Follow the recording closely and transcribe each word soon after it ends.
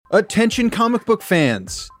Attention comic book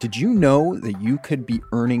fans! Did you know that you could be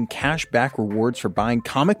earning cash back rewards for buying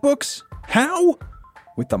comic books? How?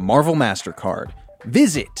 With the Marvel MasterCard.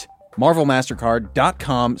 Visit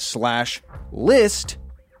marvelmastercard.com/list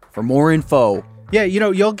for more info. Yeah,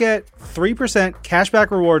 you'll get 3%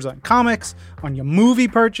 cashback rewards on comics, on your movie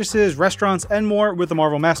purchases, restaurants, and more with the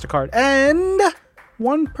Marvel MasterCard. And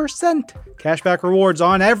 1% cashback rewards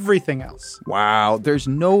on everything else. Wow, there's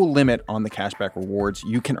no limit on the cashback rewards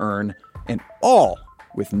you can earn, and all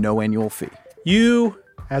with no annual fee. You,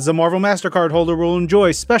 as a Marvel MasterCard holder, will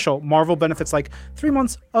enjoy special Marvel benefits like 3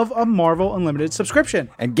 months of a Marvel Unlimited subscription.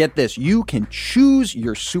 And get this, you can choose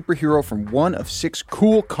your superhero from one of 6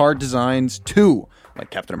 cool card designs too, like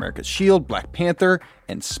Captain America's Shield, Black Panther,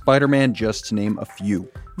 and Spider-Man, just to name a few.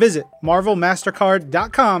 Visit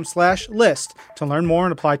marvelmastercard.com/list to learn more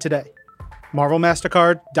and apply today.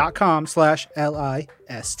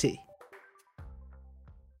 marvelmastercard.com/LIST.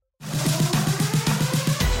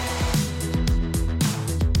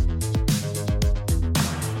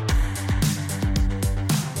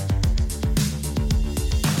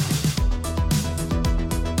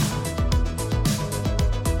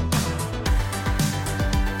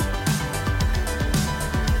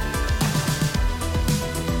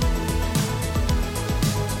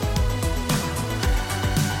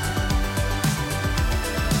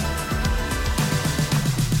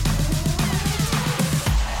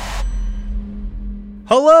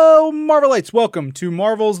 Hello, Marvelites. Welcome to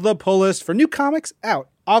Marvel's The Pull List for new comics out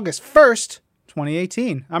August 1st,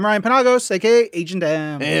 2018. I'm Ryan Penagos, a.k.a. Agent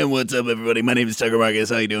M. Hey, what's up, everybody? My name is Tucker Marcus.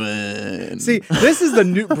 How you doing? See, this is the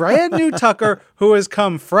brand new Tucker who has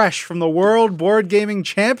come fresh from the World Board Gaming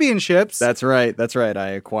Championships. That's right. I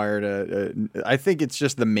acquired I think it's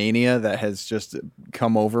just the mania that has just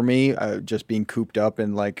come over me, just being cooped up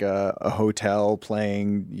in like a hotel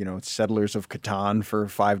playing, Settlers of Catan for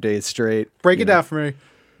 5 days straight. Break it down for me.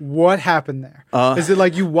 What happened there? Is it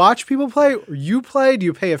like you watch people play, or you play? Do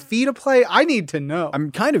you pay a fee to play? I need to know. I'm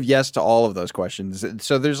kind of yes to all of those questions.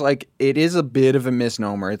 So there's it is a bit of a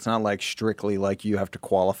misnomer. It's not like strictly like you have to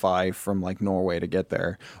qualify from like Norway to get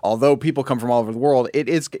there. Although people come from all over the world,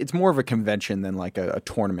 it's more of a convention than like a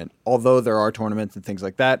tournament. Although there are tournaments and things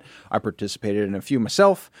like that. I participated in a few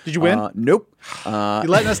myself. Did you win? Nope. You're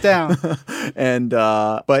letting us down.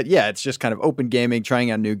 But yeah, it's just kind of open gaming, trying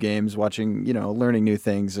out new games, watching, learning new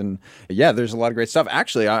things. And yeah, there's a lot of great stuff.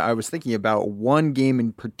 Actually, I was thinking about one game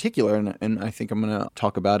in particular, and I think I'm going to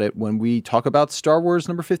talk about it when we talk about Star Wars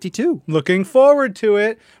number 52. Looking forward to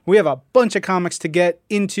it. We have a bunch of comics to get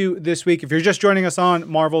into this week. If you're just joining us on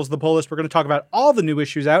Marvel's The Pull List, we're going to talk about all the new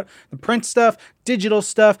issues out, the print stuff, digital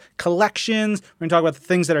stuff, collections. We're going to talk about the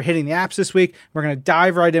things that are hitting the apps this week. We're going to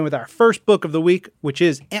dive right in with our first book of the week, which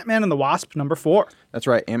is Ant-Man and the Wasp number 4. That's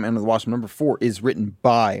right. Ant-Man and the Wasp number 4 is written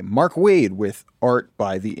by Mark Waid with art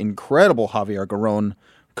by the incredible Javier Garrón,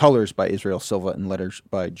 colors by Israel Silva, and letters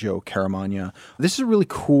by Joe Caramagna. This is a really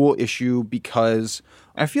cool issue because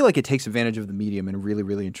I feel like it takes advantage of the medium in a really,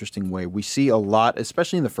 really interesting way. We see a lot,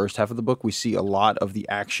 especially in the first half of the book, we see a lot of the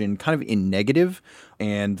action kind of in negative,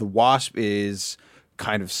 and the Wasp is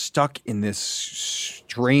kind of stuck in this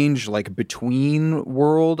strange between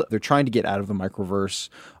world. They're trying to get out of the microverse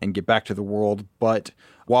and get back to the world, but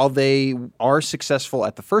while they are successful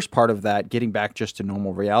at the first part of that, getting back just to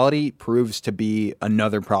normal reality proves to be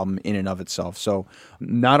another problem in and of itself. So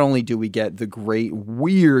not only do we get the great,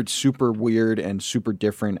 super weird, and super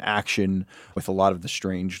different action with a lot of the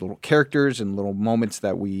strange little characters and little moments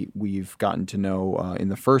that we've gotten to know in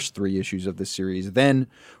the first 3 issues of this series, then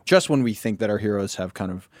just when we think that our heroes have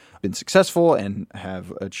kind of been successful and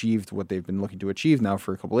have achieved what they've been looking to achieve now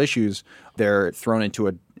for a couple issues, they're thrown into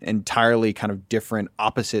an entirely kind of different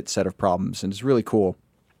opposite set of problems. And it's really cool.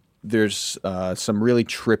 There's some really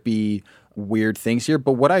trippy, weird things here.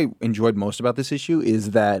 But what I enjoyed most about this issue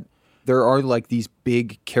is that there are these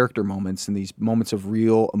big character moments and these moments of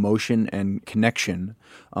real emotion and connection,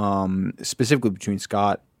 specifically between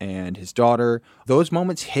Scott and his daughter. Those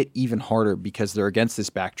moments hit even harder because they're against this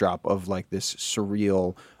backdrop of this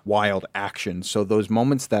surreal, wild action. So those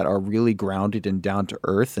moments that are really grounded and down to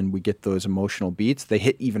earth and we get those emotional beats, they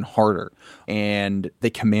hit even harder. And they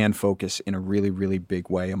command focus in a really, really big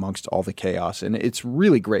way amongst all the chaos. And it's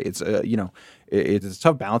really great. It's, it's a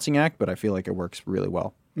tough balancing act, but I feel like it works really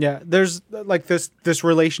well. Yeah, there's this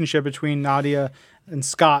relationship between Nadia and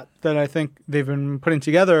Scott that I think they've been putting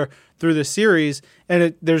together through the series.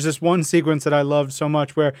 And there's this one sequence that I loved so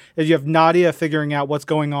much where you have Nadia figuring out what's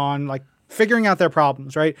going on, figuring out their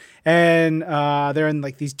problems, right? And they're in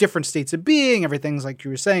like these different states of being. Everything's like you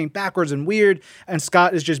were saying, backwards and weird. And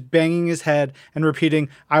Scott is just banging his head and repeating,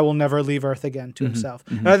 "I will never leave Earth again" to himself.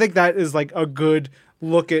 And I think that is like a good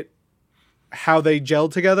look at how they gel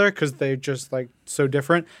together because they're just like so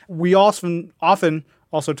different. We often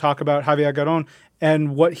also talk about Javier Garrón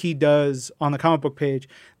and what he does on the comic book page.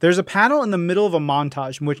 There's a panel in the middle of a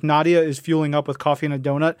montage in which Nadia is fueling up with coffee and a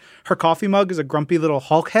donut. Her coffee mug is a grumpy little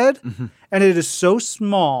Hulk head, and it is so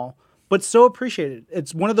small, but so appreciated.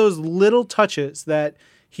 It's one of those little touches that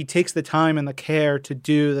he takes the time and the care to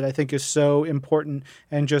do that I think is so important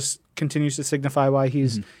and just continues to signify why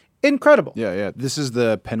he's incredible. Yeah. This is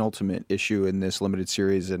the penultimate issue in this limited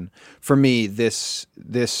series, and for me, this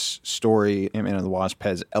story, Ant-Man and the Wasp,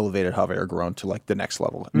 has elevated Javier Garrón to like the next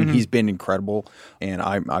level. I mean, he's been incredible, and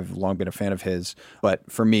I've long been a fan of his.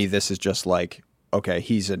 But for me, this is just like, okay,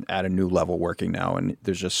 he's at a new level working now, and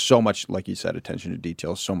there's just so much, like you said, attention to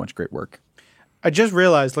detail, so much great work. I just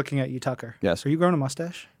realized, looking at you, Tucker. Yes. Are you growing a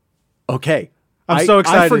mustache? Okay. I'm so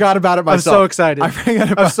excited. I forgot about it myself. I'm so excited.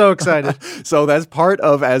 I'm so excited. So that's part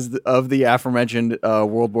of the aforementioned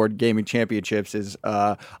World Board Gaming Championships is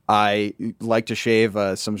I like to shave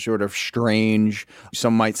some sort of strange,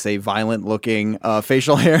 some might say violent looking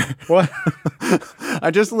facial hair. What?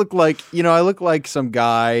 I just look like, I look like some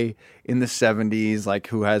guy in the 70s, like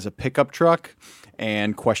who has a pickup truck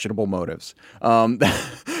and questionable motives.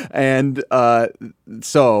 And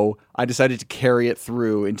so I decided to carry it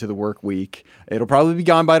through into the work week. It'll probably be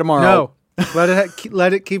gone by tomorrow. No,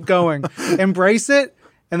 let it keep going. Embrace it,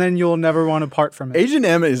 and then you'll never want to part from it. Agent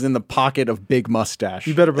M is in the pocket of Big Mustache.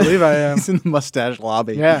 You better believe I am. He's in the mustache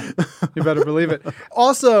lobby. Yeah, you better believe it.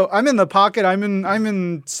 Also, I'm in the pocket. I'm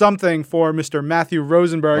in something for Mr. Matthew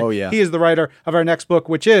Rosenberg. Oh, yeah. He is the writer of our next book,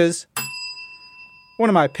 which is one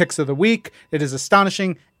of my picks of the week. It is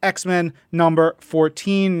Astonishing X-Men number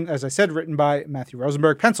 14, as I said, written by Matthew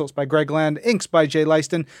Rosenberg, pencils by Greg Land, inks by Jay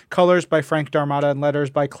Leiston, colors by Frank Darmada, and letters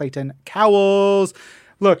by Clayton Cowles.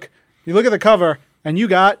 Look, you look at the cover, and you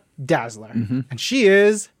got Dazzler, and she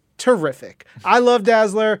is terrific. I love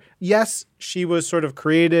Dazzler. Yes, she was sort of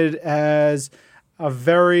created as a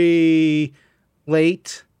very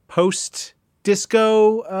late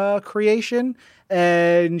post-disco creation,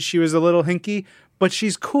 and she was a little hinky, but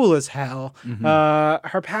she's cool as hell.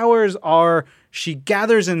 Her powers are she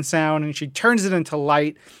gathers in sound and she turns it into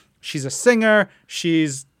light. She's a singer.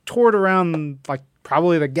 She's toured around like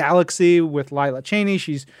probably the galaxy with Lila Cheney.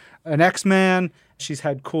 She's an X-Man. She's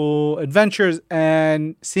had cool adventures,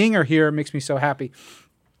 and seeing her here makes me so happy.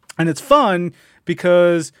 And it's fun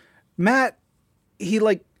because Matt, he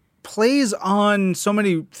like plays on so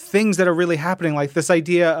many things that are really happening, like this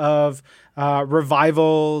idea of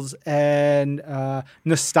revivals and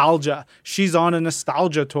nostalgia. She's on a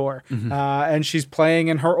nostalgia tour, and she's playing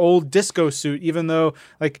in her old disco suit, even though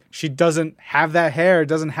like she doesn't have that hair,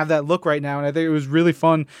 doesn't have that look right now. And I think it was really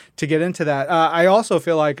fun to get into that. I also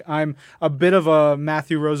feel like I'm a bit of a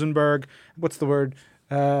Matthew Rosenberg, what's the word?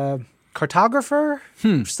 Cartographer?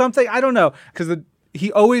 Something? I don't know. Because he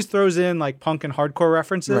always throws in like punk and hardcore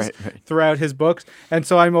references throughout his books. And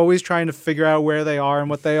so I'm always trying to figure out where they are and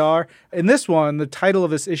what they are. In this one, the title of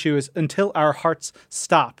this issue is Until Our Hearts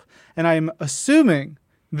Stop. And I'm assuming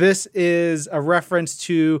this is a reference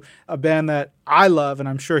to a band that I love, and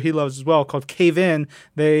I'm sure he loves as well, called Cave In.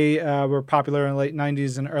 They were popular in the late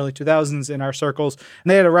 90s and early 2000s in our circles.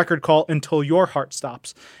 And they had a record called Until Your Heart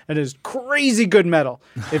Stops. And it is crazy good metal.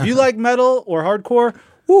 If you like metal or hardcore,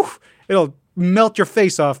 it'll melt your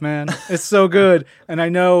face off, man. It's so good. And I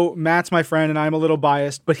know Matt's my friend and I'm a little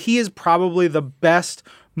biased, but he is probably the best,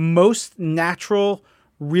 most natural,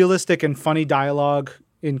 realistic, and funny dialogue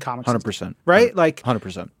in comics. 100%. Right? Like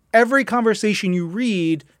 100%. Every conversation you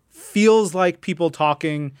read feels like people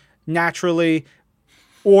talking naturally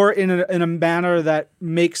or in a manner that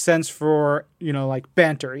makes sense for, like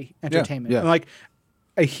bantery entertainment. Yeah. And like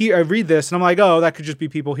I read this and I'm like, oh, that could just be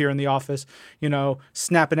people here in the office,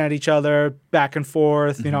 snapping at each other back and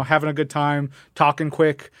forth, having a good time, talking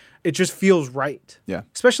quick. It just feels right. Yeah.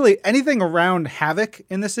 Especially anything around Havoc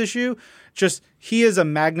in this issue. Just he is a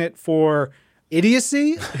magnet for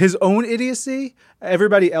idiocy, his own idiocy,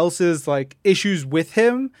 everybody else's like issues with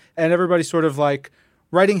him, and everybody sort of like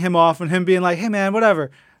writing him off and him being like, hey man,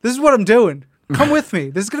 whatever. This is what I'm doing. Come with me.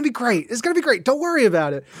 This is going to be great. It's going to be great. Don't worry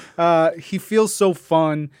about it. He feels so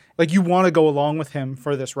fun. Like you want to go along with him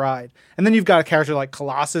for this ride. And then you've got a character like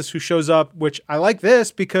Colossus who shows up, which I like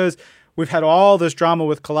this because we've had all this drama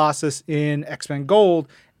with Colossus in X-Men Gold.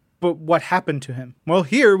 But what happened to him? Well,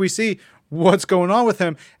 here we see what's going on with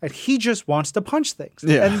him, and he just wants to punch things.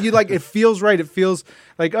 Yeah. And you like, it feels right. It feels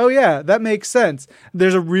like, oh yeah, that makes sense.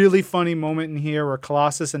 There's a really funny moment in here where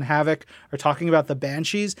Colossus and Havoc are talking about the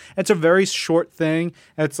Banshees. It's a very short thing.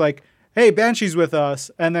 It's like, hey, Banshee's with us.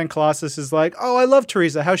 And then Colossus is like, oh, I love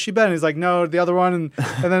Teresa. How's she been? And he's like, no, the other one. And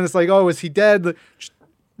then it's like, oh, is he dead? Just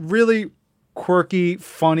really quirky,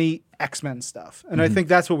 funny X-Men stuff. And I think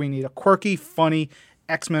that's what we need, a quirky, funny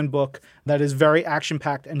X-Men book that is very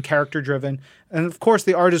action-packed and character-driven. And of course,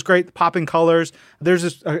 the art is great, the popping colors. There's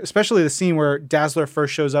this, especially the scene where Dazzler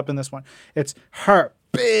first shows up in this one. It's her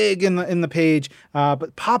big in the page,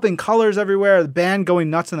 but popping colors everywhere, the band going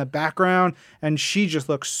nuts in the background, and she just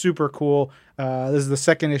looks super cool. This is the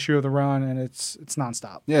second issue of the run, and it's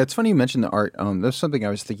nonstop. Yeah, it's funny you mentioned the art. That's something I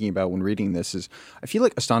was thinking about when reading this. Is I feel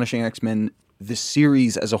like Astonishing X-Men, the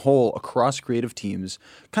series as a whole, across creative teams,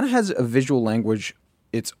 kind of has a visual language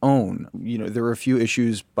its own. You know, there were a few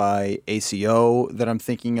issues by ACO that I'm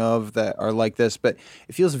thinking of that are like this, but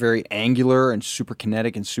it feels very angular and super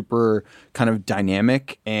kinetic and super kind of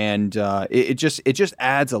dynamic, and it just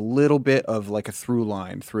adds a little bit of like a through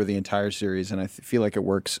line through the entire series, and I feel like it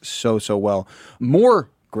works so well. More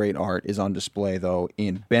great art is on display, though,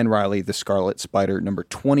 in Ben Reilly, The Scarlet Spider, number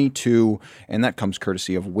 22, and that comes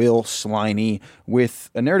courtesy of Will Sliney, with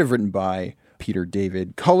a narrative written by Peter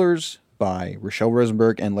David, colors by Rochelle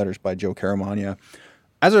Rosenberg, and letters by Joe Caramagna.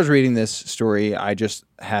 As I was reading this story, I just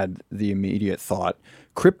had the immediate thought,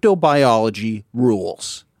 cryptobiology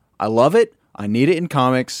rules. I love it. I need it in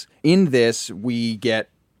comics. In this, we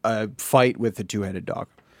get a fight with the two-headed dog.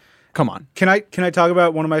 Come on. Can I talk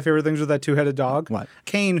about one of my favorite things with that two-headed dog? What?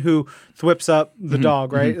 Kane, who thwips up the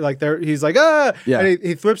dog, right? Like he's like, ah! Yeah. And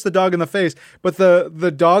he thwips the dog in the face. But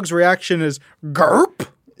the dog's reaction is, GURP!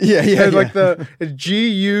 Yeah. Like the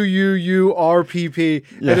GUUURPP.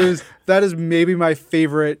 Yeah. That is maybe my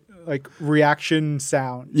favorite like reaction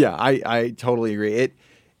sound. Yeah, I totally agree.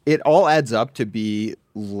 It all adds up to be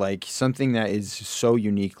like something that is so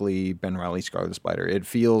uniquely Ben Reilly Scarlet Spider. It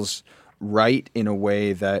feels right in a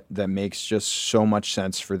way that makes just so much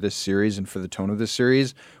sense for this series and for the tone of this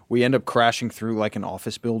series. We end up crashing through like an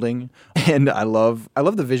office building, and I love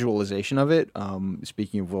the visualization of it.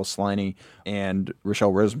 Speaking of Will Sliney and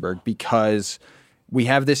Rochelle Rosenberg, because we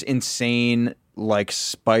have this insane like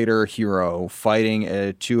spider hero fighting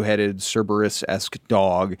a two-headed Cerberus-esque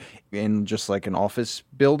dog in just like an office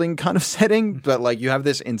building kind of setting, but like you have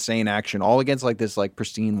this insane action all against like this like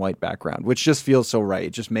pristine white background, which just feels so right.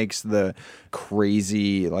 It just makes the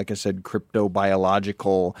crazy, like I said,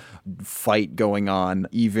 cryptobiological fight going on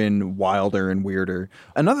even wilder and weirder.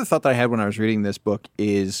 Another thought that I had when I was reading this book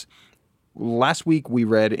is last week we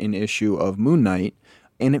read an issue of Moon Knight,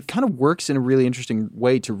 and it kind of works in a really interesting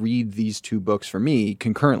way to read these two books for me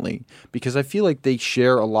concurrently, because I feel like they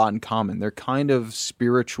share a lot in common. They're kind of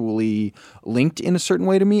spiritually linked in a certain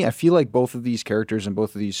way to me. I feel like both of these characters and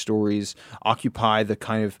both of these stories occupy the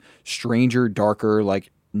kind of stranger, darker,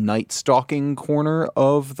 like night stalking corner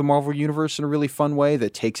of the Marvel Universe in a really fun way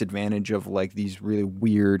that takes advantage of like these really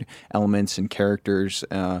weird elements and characters,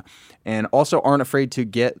 and also aren't afraid to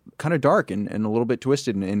get kind of dark and a little bit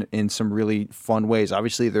twisted in some really fun ways.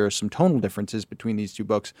 Obviously, there are some tonal differences between these two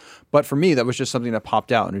books, but for me, that was just something that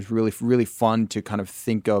popped out, and it was really, really fun to kind of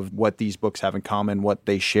think of what these books have in common, what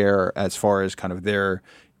they share as far as kind of their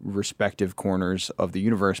respective corners of the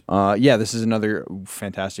universe. This is another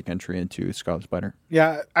fantastic entry into Scarlet Spider.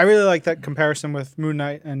 Yeah, I really like that comparison with Moon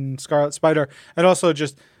Knight and Scarlet Spider. And also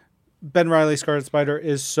just Ben Reilly Scarlet Spider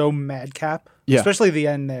is so madcap. Yeah. Especially the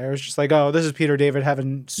end there. It's just like, oh, this is Peter David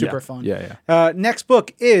having super fun. Yeah. Next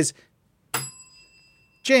book is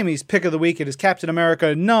Jamie's pick of the week. It is Captain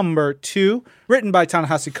America number 2, written by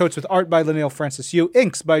Ta-Nehisi Coates with art by Leinil Francis Yu,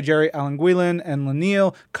 inks by Jerry Allen Guilin and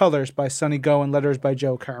Leinil, colors by Sonny Go, and letters by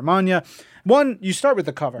Joe Caramagna. One, you start with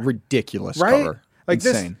the cover. Ridiculous right? cover. Like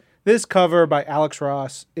insane. This cover by Alex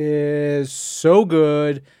Ross is so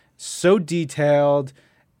good, so detailed,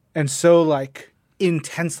 and so like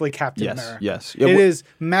intensely Captain America. Yes. It is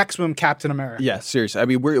maximum Captain America. Yeah, seriously. I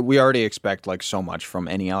mean, we already expect like so much from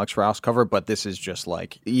any Alex Ross cover, but this is just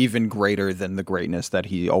like even greater than the greatness that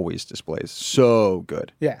he always displays. So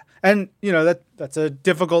good. Yeah. And, that's a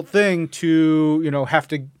difficult thing to, have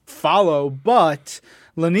to follow, but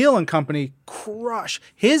Leinil and company crush.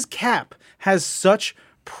 His cap has such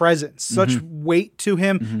presence, such weight to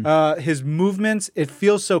him. His movements, it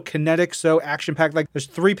feels so kinetic, so action-packed. Like there's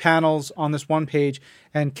 3 panels on this one page,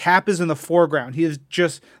 and Cap is in the foreground. He is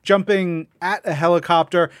just jumping at a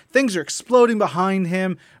helicopter. Things are exploding behind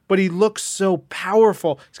him, but he looks so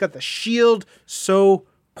powerful. He's got the shield so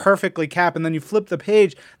perfectly Cap. And then you flip the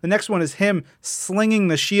page. The next one is him slinging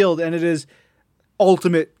the shield, and it is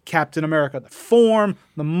ultimate Captain America. The form,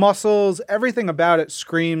 the muscles, everything about it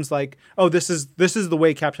screams like, oh, this is the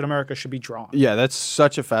way Captain America should be drawn. Yeah, that's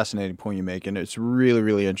such a fascinating point you make, and it's really,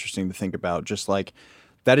 really interesting to think about. Just like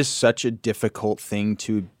that is such a difficult thing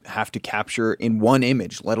to have to capture in one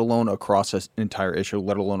image, let alone across an entire issue,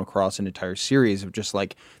 let alone across an entire series of just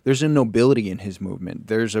like there's a nobility in his movement.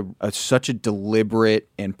 There's such a deliberate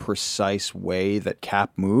and precise way that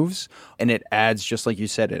Cap moves, and it adds, just like you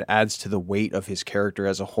said, it adds to the weight of his character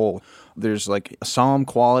as a whole. There's like a solemn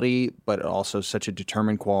quality, but also such a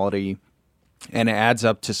determined quality, and it adds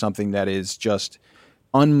up to something that is just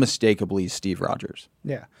unmistakably Steve Rogers.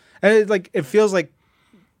 Yeah. And it feels like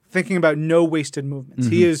thinking about no wasted movements.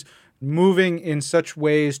 He is moving in such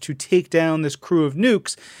ways to take down this crew of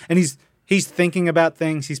nukes, and he's thinking about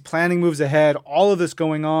things. He's planning moves ahead. All of this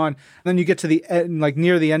going on, and then you get to the end, like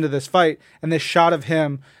near the end of this fight, and this shot of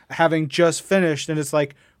him having just finished, and it's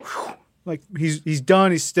like, whew, like he's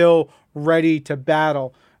done. He's still ready to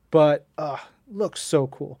battle, but looks so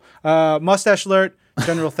cool. Mustache alert.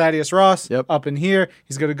 General Thaddeus Ross up in here.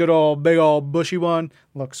 He's got a good old, big old bushy one.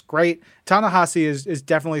 Looks great. Ta-Nehisi is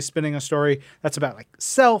definitely spinning a story that's about like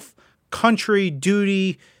self, country,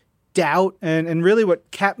 duty, doubt, and really what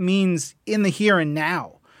Cap means in the here and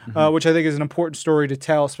now, which I think is an important story to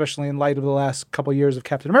tell, especially in light of the last couple of years of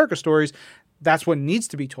Captain America stories. That's what needs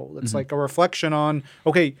to be told. It's like a reflection on,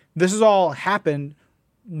 okay, this has all happened.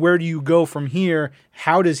 Where do you go from here?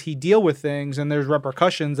 How does he deal with things? And there's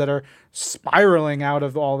repercussions that are spiraling out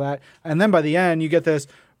of all that. And then by the end, you get this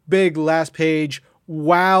big last page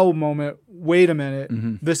wow moment. Wait a minute.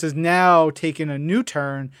 This is now taking a new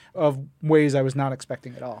turn of ways I was not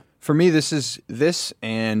expecting at all. For me, this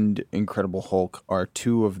and Incredible Hulk are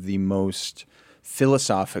two of the most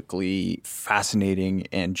philosophically fascinating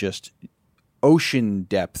and just ocean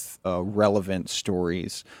depth relevant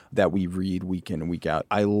stories that we read week in and week out.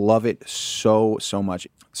 I love it so much.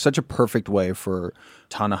 Such a perfect way for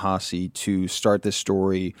Ta-Nehisi to start this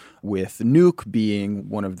story with Nuke being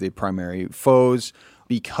one of the primary foes,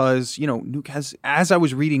 because, you know, Nuke has, as I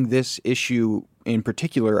was reading this issue in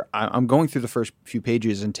particular, I'm going through the first few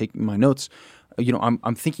pages and taking my notes. You know,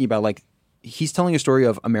 I'm thinking about, like, he's telling a story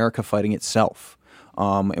of America fighting itself.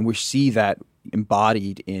 And we see that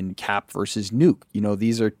embodied in Cap versus Nuke. You know,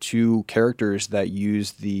 these are two characters that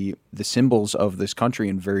use the symbols of this country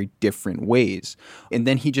in very different ways. And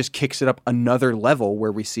then he just kicks it up another level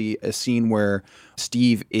where we see a scene where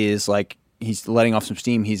Steve is like, he's letting off some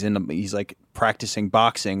steam. He's like practicing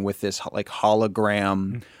boxing with this like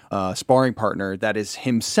hologram sparring partner that is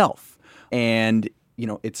himself. And, you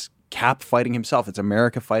know, it's Cap fighting himself. It's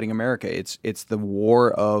America fighting America. It's the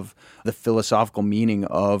war of the philosophical meaning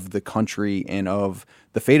of the country and of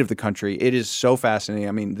the fate of the country. It is so fascinating.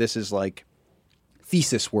 I mean, this is like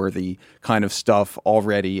thesis-worthy kind of stuff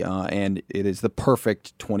already, and it is the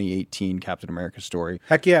perfect 2018 Captain America story.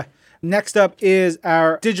 Heck yeah. Next up is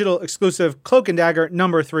our digital exclusive Cloak and Dagger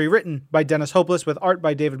 #3, written by Dennis Hopeless, with art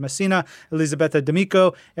by David Messina, Elisabetta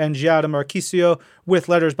D'Amico, and Giada Marchisio, with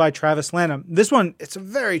letters by Travis Lanham. This one, it's a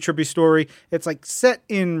very trippy story. It's like set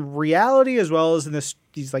in reality as well as in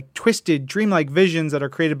these like twisted, dreamlike visions that are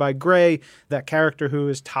created by Gray, that character who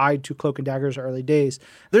is tied to Cloak and Dagger's early days.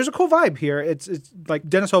 There's a cool vibe here. It's like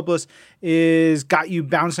Dennis Hopeless is got you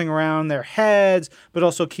bouncing around their heads, but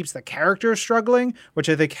also keeps the character struggling, which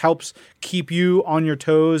I think helps keep you on your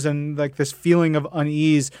toes and like this feeling of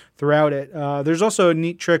unease throughout it. There's also a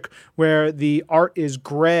neat trick where the art is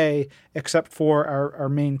gray except for our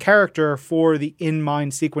main character for the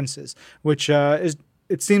in-mind sequences, which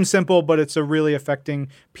it seems simple, but it's a really affecting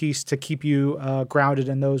piece to keep you grounded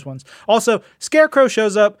in those ones. Also, Scarecrow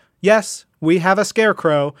shows up. Yes, we have a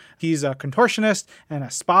Scarecrow. He's a contortionist and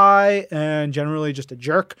a spy and generally just a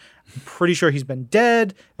jerk. I'm pretty sure he's been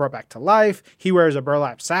dead, brought back to life. He wears a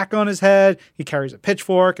burlap sack on his head. He carries a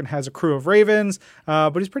pitchfork and has a crew of ravens.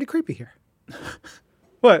 But he's pretty creepy here.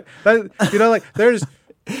 What? There's...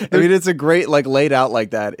 I mean, it's a great, like, laid out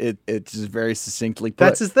like that. It's just very succinctly put.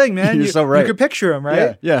 That's his thing, man. You're so right. You could picture him,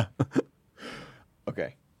 right? Yeah.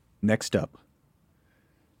 Okay. Next up.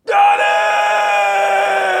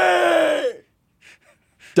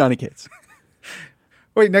 Donny Cates.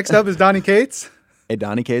 Wait, next up is Donny Cates? A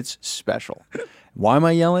Donny Cates special. Why am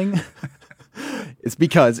I yelling? It's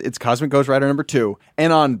because it's Cosmic Ghost Rider #2.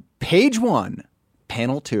 And on page 1,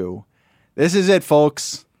 panel 2, this is it,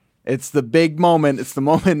 folks. It's the big moment. It's the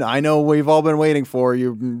moment I know we've all been waiting for.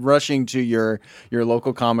 You're rushing to your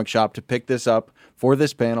local comic shop to pick this up for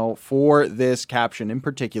this panel, for this caption in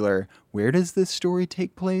particular. Where does this story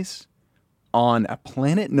take place? on a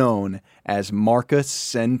planet known as Marcus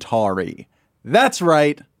Centauri. That's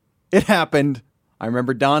right. It happened. I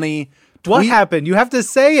remember Donnie. What happened? You have to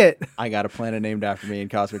say it. I got a planet named after me in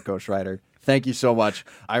Cosmic Ghost Rider. Thank you so much.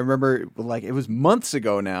 I remember, like, it was months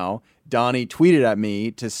ago now, Donnie tweeted at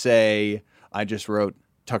me to say, I just wrote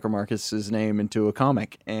Tucker Marcus's name into a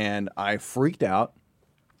comic. And I freaked out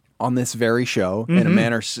on this very show in a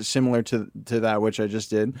manner similar to that which I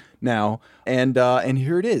just did now. And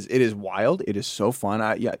here it is. It is wild. It is so fun.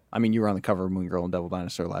 I mean, you were on the cover of Moon Girl and Devil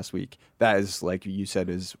Dinosaur last week. That is, like you said,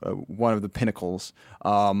 is one of the pinnacles.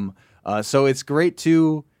 So it's great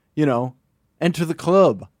to, enter the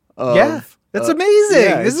club. That's amazing.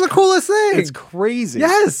 Yeah, this is the coolest thing. It's crazy.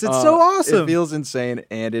 Yes, it's so awesome. It feels insane,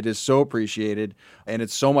 and it is so appreciated, and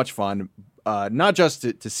it's so much fun. Not just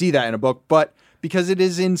to see that in a book, but because it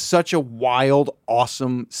is in such a wild,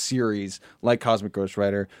 awesome series like Cosmic Ghost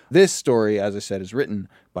Rider. This story, as I said, is written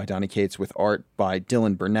by Donny Cates with art by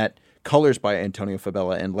Dylan Burnett, colors by Antonio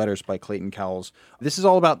Fabella, and letters by Clayton Cowles. This is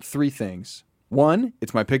all about three things. One,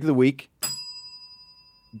 it's my pick of the week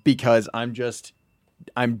because I'm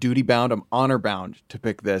duty bound, I'm honor bound to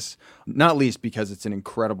pick this, not least because it's an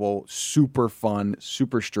incredible, super fun,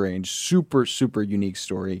 super strange, super, super unique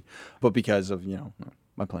story, but because of,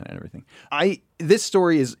 my planet and everything. This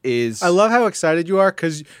story is I love how excited you are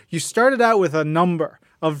because you started out with a number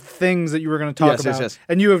of things that you were going to talk about, yes.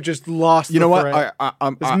 and you have just lost. You know what?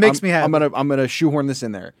 This makes me happy. I'm gonna shoehorn this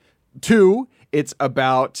in there. 2, it's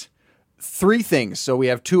about 3 things. So we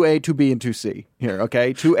have 2A, 2B, and 2C here,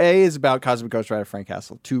 okay? 2A is about Cosmic Ghost Rider Frank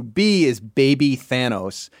Castle. 2B is Baby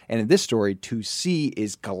Thanos. And in this story, 2C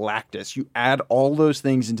is Galactus. You add all those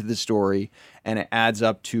things into the story, and it adds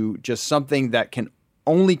up to just something that can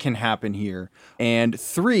happen here. And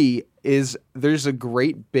 3 is there's a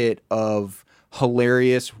great bit of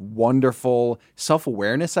hilarious, wonderful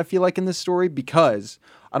self-awareness, I feel like, in this story, because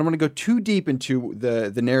I don't want to go too deep into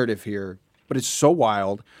the narrative here, but it's so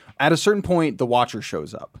wild. At a certain point, the Watcher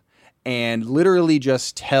shows up and literally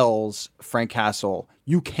just tells Frank Castle,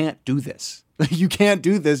 you can't do this. You can't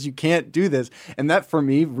do this. You can't do this. And that, for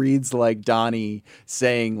me, reads like Donnie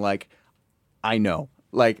saying, like, I know.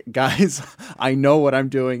 Like, guys, I know what I'm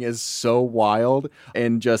doing is so wild,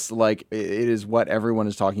 and just like it is what everyone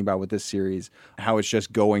is talking about with this series, how it's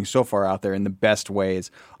just going so far out there in the best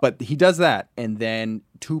ways. But he does that, and then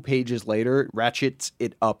 2 pages later, ratchets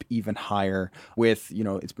it up even higher with,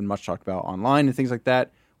 it's been much talked about online and things like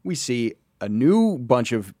that. We see a new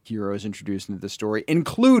bunch of heroes introduced into the story,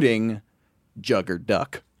 including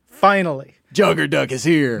Juggerduck. Finally. Juggerduck is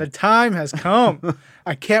here. The time has come.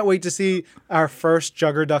 I can't wait to see our first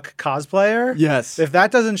Juggerduck cosplayer. Yes. If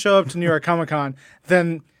that doesn't show up to New York Comic Con,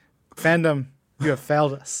 then fandom, you have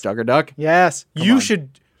failed us. Juggerduck? Yes. You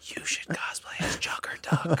should cosplay as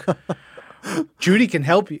Juggerduck. Judy can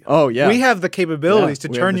help you. Oh, yeah. We have the capabilities to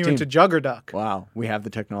turn you team. into Juggerduck. Wow. We have the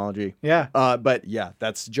technology. Yeah. But yeah,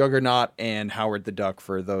 that's Juggernaut and Howard the Duck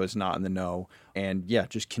for those not in the know. And yeah,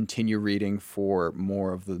 just continue reading for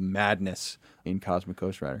more of the madness in Cosmic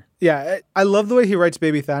Ghost Rider. Yeah, I love the way he writes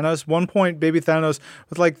Baby Thanos. One point, Baby Thanos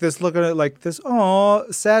with like this look at it like this,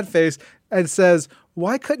 sad face, and says,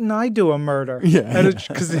 why couldn't I do a murder? Yeah. And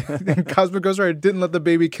because Cosmic Ghost Rider didn't let the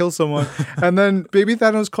baby kill someone. And then Baby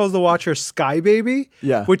Thanos calls the Watcher Sky Baby,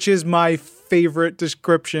 which is my favorite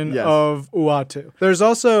description of Uatu. There's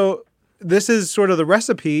also, this is sort of the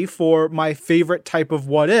recipe for my favorite type of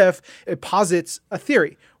what if. It posits a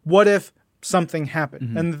theory. What if something happened?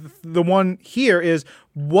 Mm-hmm. And the one here is,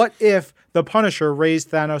 what if the Punisher raised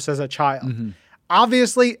Thanos as a child? Mm-hmm.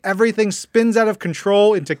 Obviously, everything spins out of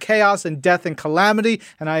control into chaos and death and calamity,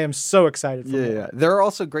 and I am so excited for it. Yeah, there are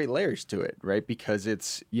also great layers to it, right? Because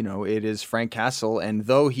it's, it is Frank Castle, and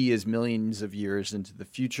though he is millions of years into the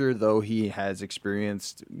future, though he has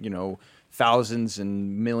experienced, thousands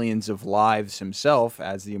and millions of lives himself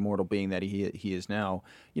as the immortal being that he is now,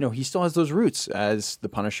 he still has those roots as the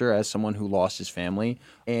Punisher, as someone who lost his family,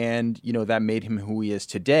 and that made him who he is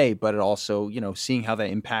today. But it also, seeing how that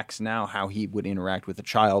impacts now how he would interact with a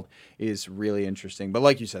child is really interesting. But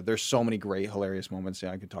like you said, there's so many great hilarious moments.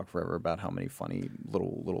 I could talk forever about how many funny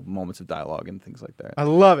little moments of dialogue and things like that. I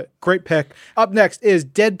love it. Great pick. Up next is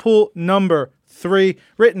Deadpool number 3,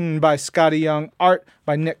 written by Scotty Young, art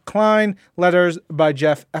by Nick Klein, letters by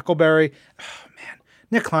Jeff Eckelberry. Oh, man.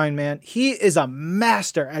 Nick Klein, man, he is a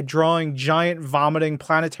master at drawing giant vomiting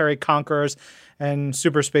planetary conquerors and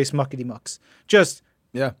super space muckety-mucks. Just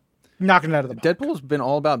knocking it out of the park. Deadpool's been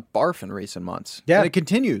all about barf in recent months. Yeah. And it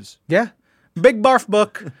continues. Yeah. Big barf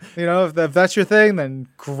book. If that's your thing, then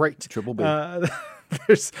great. Triple B.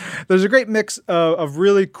 There's a great mix of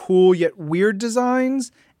really cool yet weird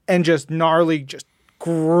designs, and just gnarly, just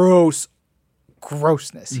grossness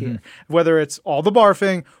here. Whether it's all the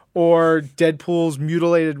barfing or Deadpool's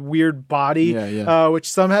mutilated weird body,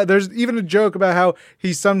 which somehow there's even a joke about how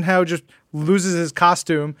he somehow just loses his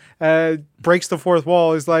costume, breaks the fourth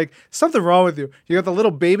wall. He's like, something wrong with you. You got the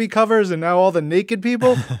little baby covers and now all the naked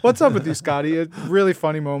people. What's up with you, Scotty? A really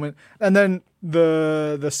funny moment. And then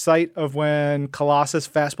the sight of when Colossus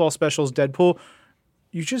fastball specials Deadpool,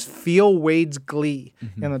 you just feel Wade's glee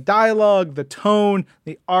in the dialogue, the tone,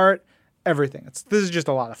 the art, everything. This is just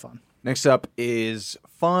a lot of fun. Next up is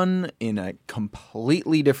fun in a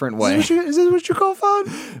completely different way. Is this what you call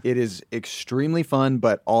fun? It is extremely fun,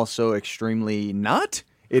 but also extremely not.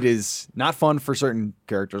 It is not fun for certain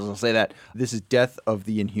characters, I'll say that. This is Death of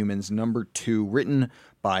the Inhumans #2, written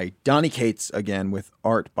by Donny Cates, again, with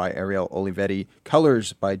art by Ariel Olivetti,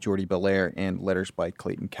 colors by Jordi Belair, and letters by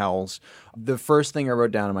Clayton Cowles. The first thing I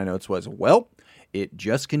wrote down in my notes was, well, it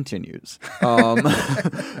just continues.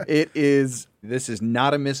 This is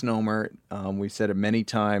not a misnomer. We've said it many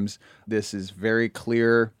times. This is very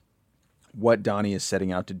clear what Donnie is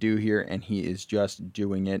setting out to do here, and he is just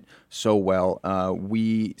doing it so well.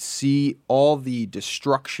 We see all the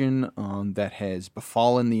destruction that has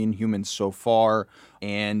befallen the Inhumans so far,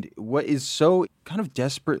 and what is so kind of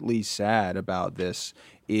desperately sad about this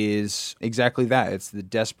is exactly that. It's the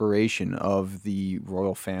desperation of the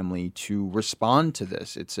royal family to respond to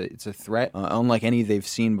this. It's a threat unlike any they've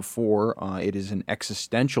seen before. It is an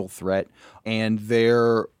existential threat, and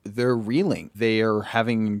they're reeling. They are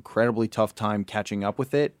having an incredibly tough time catching up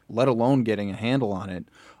with it, let alone getting a handle on it.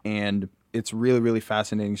 And it's really, really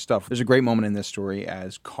fascinating stuff. There's a great moment in this story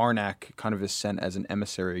as Karnak kind of is sent as an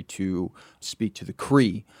emissary to speak to the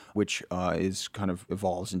Kree, which is kind of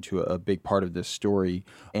evolves into a big part of this story.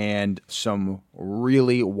 And some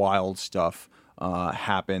really wild stuff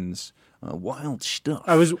happens. Wild stuff.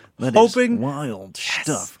 I was hoping... Wild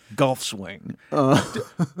stuff. Golf swing.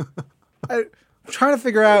 I'm trying to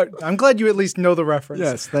figure out... I'm glad you at least know the reference.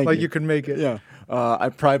 Yes, thank you. you. You could make it. Yeah. I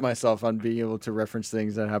pride myself on being able to reference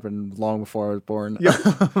things that happened long before I was born. Yep.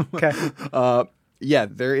 Okay.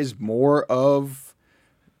 There is more of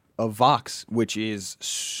Vox, which is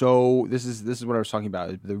so. This is what I was talking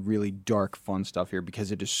about. The really dark, fun stuff here,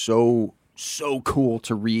 because it is so cool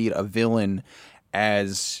to read a villain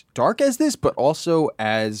as dark as this, but also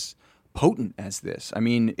as potent as this. I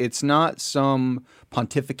mean, it's not some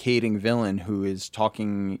pontificating villain who is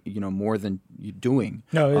talking, more than you're doing.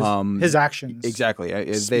 No, his actions. Exactly.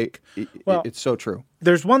 It's so true.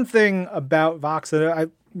 There's one thing about Vox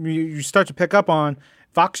that you start to pick up on.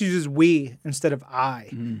 Vox uses we instead of I.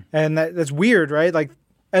 And that's weird, right? Like,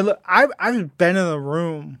 I've been in the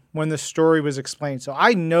room when this story was explained, so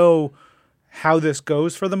I know how this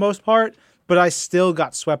goes for the most part. But I still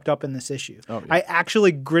got swept up in this issue. Oh, yeah. I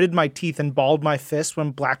actually gritted my teeth and balled my fist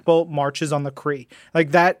when Black Bolt marches on the Kree.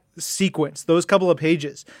 Like that sequence, those couple of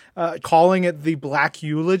pages, calling it the Black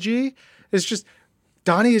Eulogy, is just,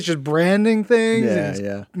 Donnie is just branding things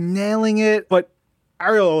and nailing it. But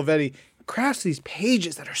Ariel Olivetti crafts these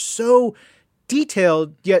pages that are so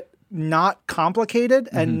detailed, yet not complicated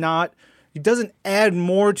and it doesn't add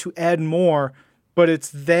more to add more. But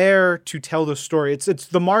it's there to tell the story. It's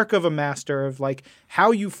the mark of a master of like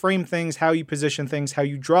how you frame things, how you position things, how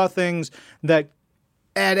you draw things that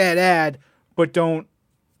add, but don't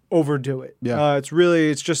overdo it. Yeah.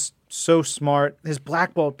 It's just so smart. His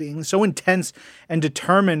Black Bolt being so intense and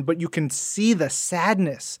determined, but you can see the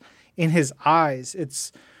sadness in his eyes.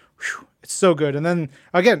 It's so good. And then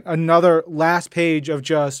again, another last page of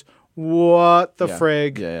just what the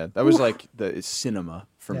frig. Yeah. That was like the cinema.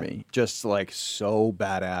 For me, just like so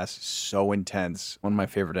badass, so intense. One of my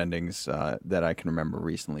favorite endings that I can remember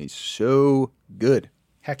recently. So good.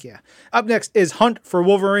 Heck yeah. Up next is Hunt for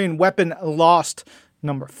Wolverine, Weapon Lost,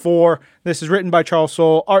 #4. This is written by Charles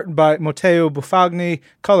Soule, art by Matteo Buffagni,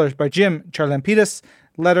 colors by Jim Charlampitis,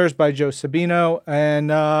 letters by Joe Sabino.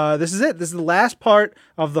 And this is it. This is the last part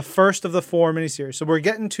of the first of the 4 miniseries. So we're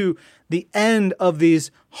getting to the end of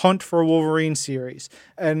these Hunt for Wolverine series.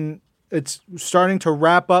 And it's starting to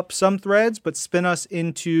wrap up some threads, but spin us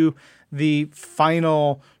into the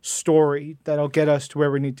final story that'll get us to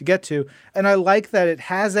where we need to get to. And I like that it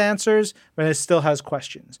has answers, but it still has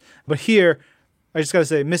questions. But here, I just got to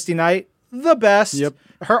say, Misty Knight, the best. Yep.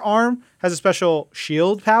 Her arm has a special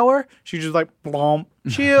shield power. She just like, blom,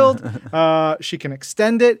 shield. She can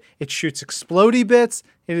extend it. It shoots explodey bits.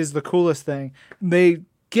 It is the coolest thing. They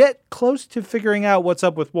get close to figuring out what's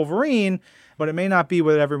up with Wolverine, but it may not be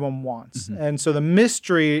what everyone wants. And so the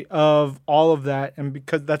mystery of all of that, and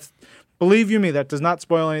because that's, believe you me, that does not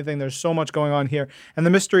spoil anything. There's so much going on here. And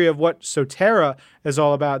the mystery of what Sotera is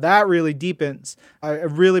all about, that really deepens. I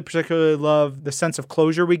really particularly love the sense of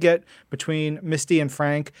closure we get between Misty and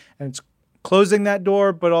Frank. And it's closing that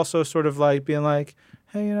door, but also sort of like being like,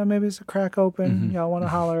 hey, you know, maybe it's a crack open. Y'all want to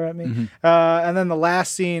holler at me? And then the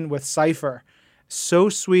last scene with Cypher. So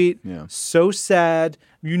sweet, so sad.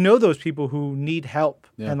 You know those people who need help.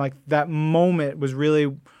 And like that moment was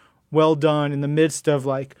really well done in the midst of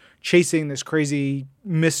like chasing this crazy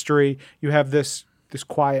mystery. You have this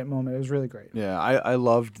quiet moment. It was really great. Yeah, I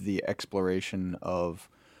loved the exploration of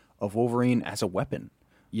Wolverine as a weapon.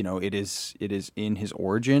 You know, it is in his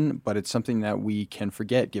origin, but it's something that we can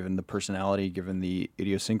forget given the personality, given the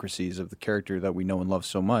idiosyncrasies of the character that we know and love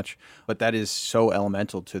so much. But that is so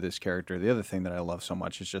elemental to this character. The other thing that I love so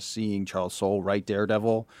much is just seeing Charles Soule write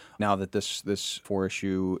Daredevil. Now that this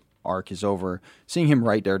 4-issue arc is over, seeing him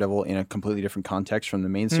write Daredevil in a completely different context from the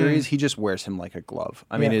main series, he just wears him like a glove.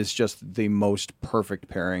 I mean, it's just the most perfect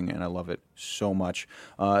pairing, and I love it so much.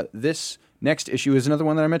 This next issue is another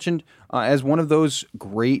one that I mentioned as one of those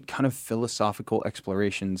great kind of philosophical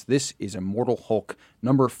explorations. This is Immortal Hulk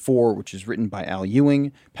number 4, which is written by Al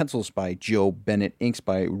Ewing, pencils by Joe Bennett, inks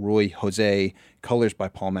by Roy Jose, colors by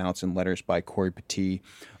Paul Mounts, and letters by Corey Petit.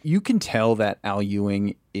 You can tell that Al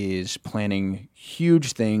Ewing is planning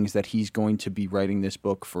huge things, that he's going to be writing this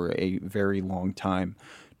book for a very long time,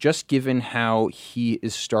 just given how he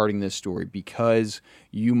is starting this story, because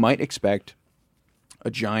you might expect a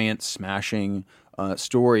giant smashing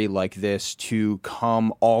story like this to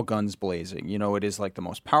come all guns blazing. You know, it is like the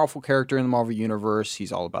most powerful character in the Marvel Universe.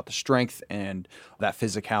 He's all about the strength and that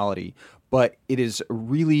physicality. But it is a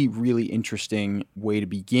really, really interesting way to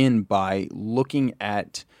begin by looking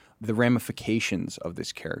at the ramifications of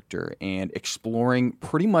this character and exploring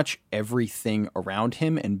pretty much everything around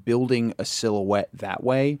him and building a silhouette that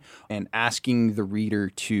way, and asking the reader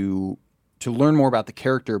to learn more about the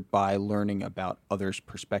character by learning about others'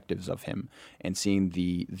 perspectives of him and seeing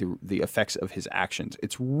the effects of his actions.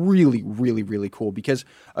 It's really, really, really cool because,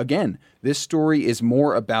 again, this story is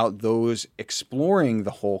more about those exploring the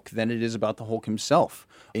Hulk than it is about the Hulk himself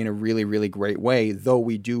in a really, really great way, though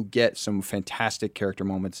we do get some fantastic character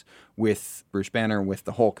moments with Bruce Banner and with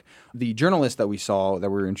the Hulk. The journalist that we saw, that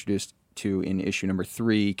we were introduced to in issue number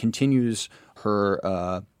 3, continues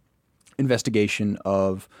her investigation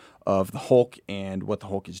of the Hulk and what the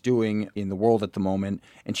Hulk is doing in the world at the moment.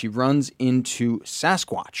 And she runs into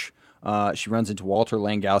Sasquatch. She runs into Walter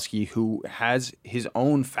Langowski, who has his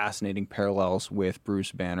own fascinating parallels with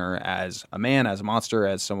Bruce Banner as a man, as a monster,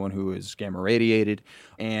 as someone who is gamma radiated.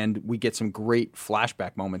 And we get some great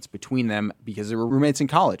flashback moments between them because they were roommates in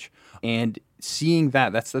college. And seeing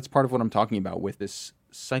that's part of what I'm talking about with this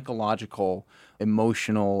psychological,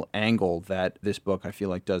 emotional angle that this book, I feel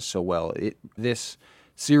like, does so well. This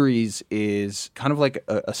series is kind of like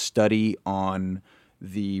a study on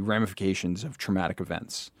the ramifications of traumatic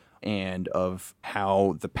events and of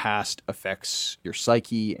how the past affects your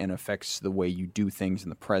psyche and affects the way you do things in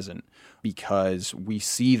the present, because we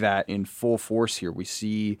see that in full force here. We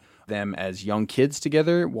see them as young kids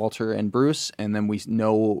together, Walter and Bruce, and then we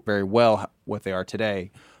know very well what they are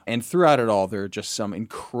today. And throughout it all, there are just some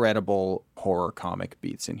incredible horror comic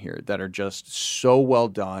beats in here that are just so well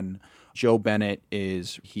done. Joe Bennett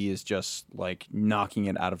is just like knocking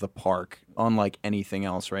it out of the park, unlike anything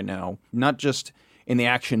else right now. Not just in the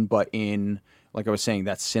action, but in, like I was saying,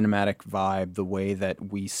 that cinematic vibe, the way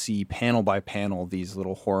that we see panel by panel these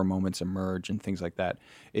little horror moments emerge and things like that.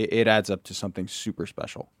 It adds up to something super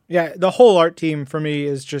special. Yeah, the whole art team for me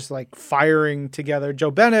is just like firing together.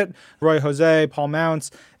 Joe Bennett, Roy Jose, Paul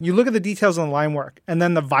Mounts. You look at the details on the line work and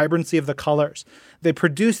then the vibrancy of the colors. They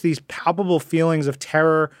produce these palpable feelings of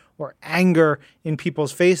terror or anger in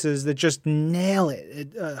people's faces that just nail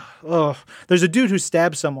it. There's a dude who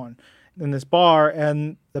stabs someone in this bar,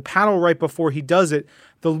 and the panel right before he does it,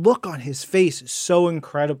 the look on his face is so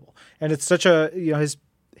incredible. And it's such a,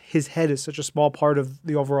 his head is such a small part of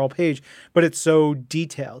the overall page, but it's so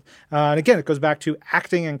detailed. And again, it goes back to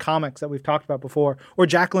acting and comics that we've talked about before. Or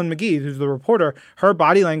Jacqueline McGee, who's the reporter, her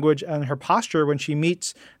body language and her posture when she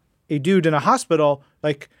meets a dude in a hospital,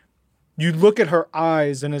 like, you look at her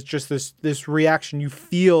eyes and it's just this reaction. You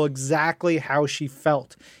feel exactly how she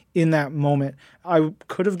felt in that moment. I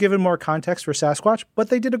could have given more context for Sasquatch, but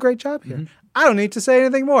they did a great job here. I don't need to say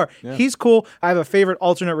anything more. Yeah. He's cool. I have a favorite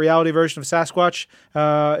alternate reality version of Sasquatch.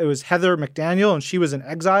 It was Heather McDaniel, and she was in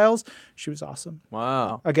Exiles. She was awesome.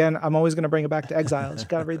 Wow. Again, I'm always going to bring it back to Exiles. You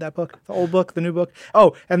got to read that book. The old book, the new book.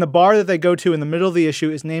 Oh, and the bar that they go to in the middle of the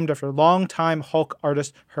issue is named after longtime Hulk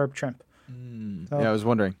artist Herb Trimpe. So, yeah, I was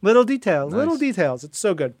wondering. Little details, little details. It's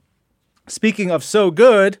so good. Speaking of so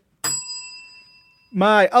good,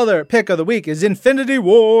 my other pick of the week is Infinity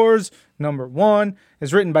Wars. Number 1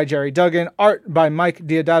 is written by Jerry Duggan, art by Mike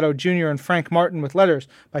Deodato Jr. and Frank Martin, with letters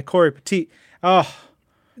by Corey Petit.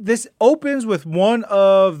 This opens with one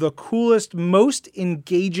of the coolest, most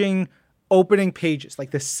engaging opening pages,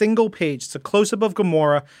 like the single page. It's a close-up of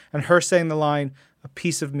Gamora and her saying the line, "A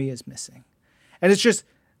piece of me is missing." And it's just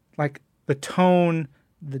like the tone,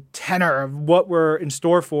 the tenor of what we're in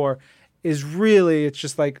store for is really, it's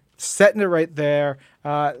just like setting it right there.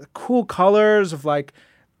 Cool colors of like,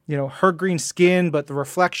 you know, her green skin, but the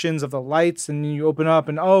reflections of the lights, and you open up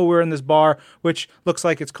and, oh, we're in this bar, which looks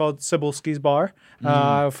like it's called Cybulski's Bar,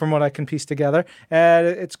 from what I can piece together. And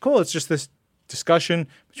it's cool. It's just this discussion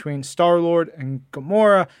between Star-Lord and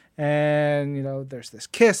Gamora, and, you know, there's this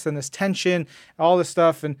kiss and this tension, all this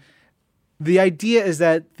stuff. And the idea is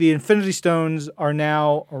that the Infinity Stones are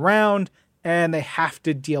now around, and they have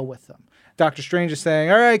to deal with them. Doctor Strange is saying,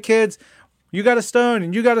 all right, kids, you got a stone,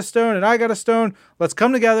 and you got a stone, and I got a stone. Let's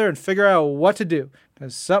come together and figure out what to do,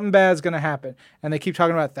 because something bad's going to happen. And they keep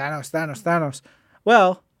talking about Thanos, Thanos, Thanos.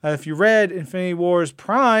 Well, if you read Infinity Wars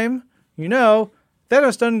Prime, you know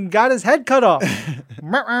Thanos done got his head cut off.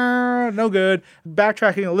 No good.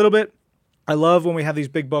 Backtracking a little bit, I love when we have these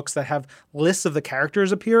big books that have lists of the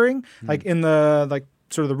characters appearing, like in the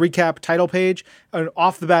sort of the recap title page. And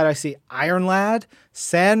off the bat, I see Iron Lad,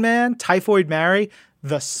 Sandman, Typhoid Mary,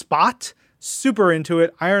 The Spot. Super into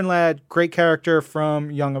it. Iron Lad, great character from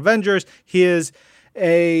Young Avengers. He is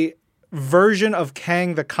a version of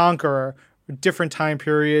Kang the Conqueror, different time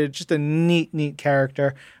period, just a neat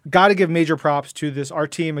character. Got to give major props to this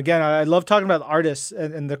art team. Again, I love talking about the artists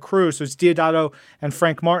and the crew. So it's Deodato and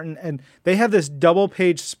Frank Martin, and they have this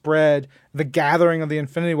double-page spread, The Gathering of the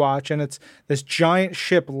Infinity Watch, and it's this giant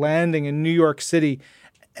ship landing in New York City.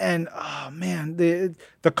 And, oh, man,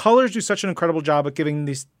 the colors do such an incredible job at giving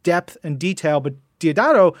this depth and detail, but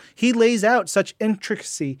Deodato, he lays out such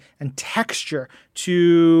intricacy and texture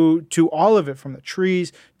to all of it, from the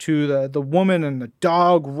trees to the woman and the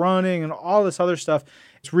dog running and all this other stuff.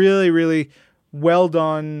 It's really, really well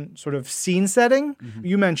done sort of scene setting. Mm-hmm.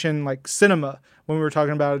 You mentioned like cinema when we were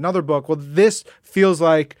talking about another book. Well, this feels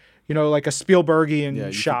like, you know, like a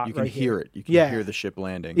Spielbergian shot. You can right hear here. it. You can hear the ship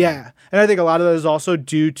landing. Yeah. And I think a lot of that is also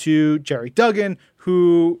due to Jerry Duggan,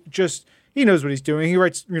 who just, he knows what he's doing. He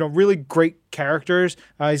writes, you know, really great characters.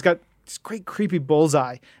 He's got this great creepy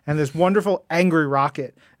Bullseye and this wonderful angry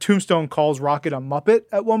Rocket. Tombstone calls Rocket a Muppet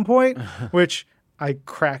at one point, which I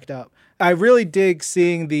cracked up. I really dig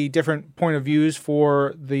seeing the different point of views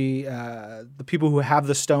for the people who have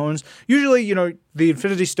the stones. Usually, you know, the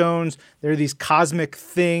Infinity Stones, they're these cosmic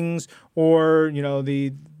things, or, you know,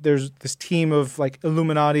 there's this team of like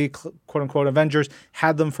Illuminati, quote unquote, Avengers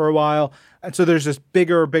had them for a while. And so there's this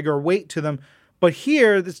bigger weight to them. But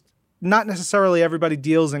here, this not necessarily everybody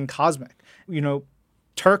deals in cosmic. You know,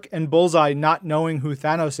 Turk and Bullseye not knowing who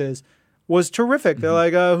Thanos is was terrific. Mm-hmm. They're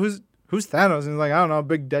like, who's Thanos? And he's like, I don't know, a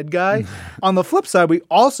big dead guy. On the flip side, we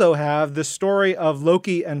also have the story of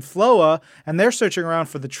Loki and Floa, and they're searching around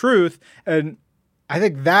for the truth. And I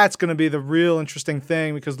think that's going to be the real interesting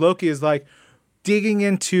thing, because Loki is like digging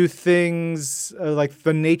into things like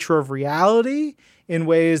the nature of reality in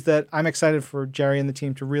ways that I'm excited for Jerry and the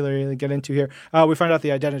team to really, really get into here. We find out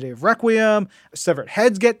the identity of Requiem, severed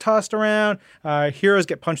heads get tossed around, heroes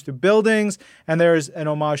get punched through buildings, and there's an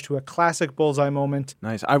homage to a classic Bullseye moment.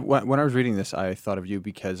 Nice. When I was reading this, I thought of you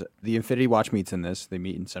because the Infinity Watch meets in this. They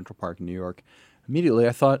meet in Central Park in New York. Immediately,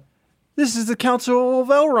 I thought, this is the Council of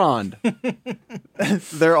Elrond.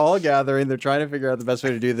 They're all gathering. They're trying to figure out the best way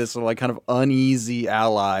to do this. So like kind of uneasy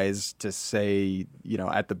allies, to say, you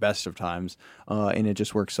know, at the best of times. And it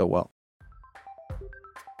just works so well.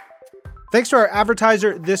 Thanks to our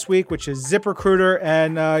advertiser this week, which is ZipRecruiter.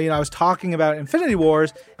 And, I was talking about Infinity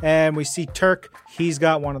Wars, and we see Turk. He's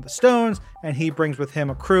got one of the stones, and he brings with him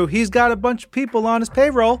a crew. He's got a bunch of people on his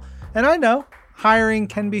payroll. And I know hiring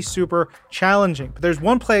can be super challenging, but there's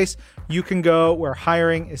one place you can go where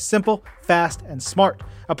hiring is simple, fast, and smart.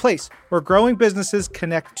 A place where growing businesses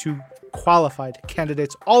connect to qualified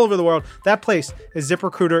candidates all over the world. That place is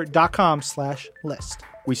ZipRecruiter.com/list.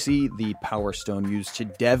 We see the Power Stone used to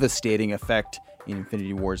devastating effect in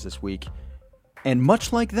Infinity Wars this week. And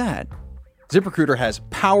much like that, ZipRecruiter has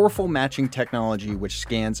powerful matching technology which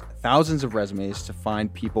scans thousands of resumes to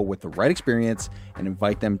find people with the right experience and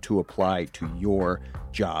invite them to apply to your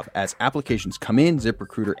job. As applications come in,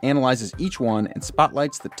 ZipRecruiter analyzes each one and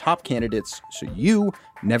spotlights the top candidates so you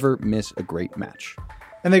never miss a great match.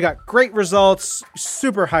 And they got great results,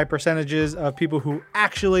 super high percentages of people who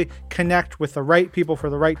actually connect with the right people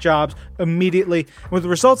for the right jobs immediately. With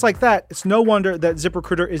results like that, it's no wonder that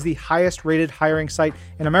ZipRecruiter is the highest rated hiring site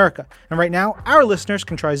in America. And right now, our listeners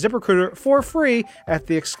can try ZipRecruiter for free at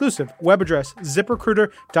the exclusive web address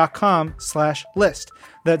ZipRecruiter.com/list.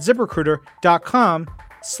 That's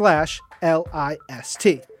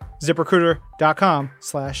ZipRecruiter.com/LIST.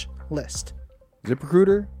 ZipRecruiter.com/list.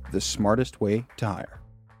 ZipRecruiter, the smartest way to hire.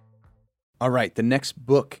 All right, the next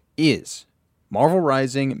book is Marvel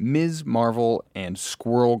Rising, Ms. Marvel, and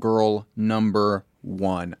Squirrel Girl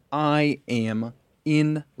 #1. I am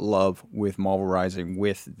in love with Marvel Rising,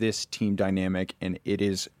 with this team dynamic, and it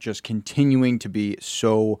is just continuing to be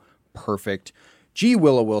so perfect. G.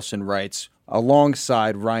 Willow Wilson writes,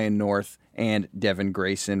 alongside Ryan North and Devin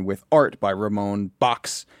Grayson, with art by Ramon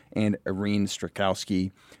Box and Irene Strakowski,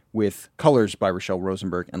 with colors by Rochelle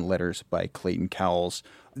Rosenberg and letters by Clayton Cowles.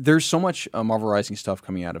 There's so much Marvel Rising stuff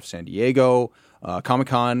coming out of San Diego,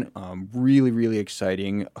 Comic-Con, really, really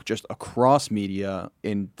exciting, just across media,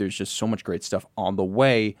 and there's just so much great stuff on the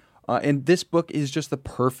way. And this book is just the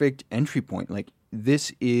perfect entry point. Like,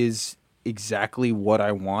 this is exactly what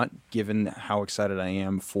I want, given how excited I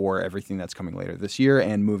am for everything that's coming later this year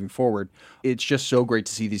and moving forward. It's just so great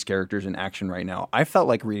to see these characters in action right now. I felt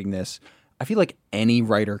like reading this. I feel like any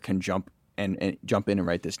writer can jump in and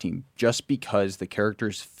write this team, just because the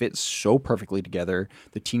characters fit so perfectly together.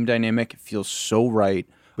 The team dynamic feels so right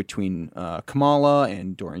between Kamala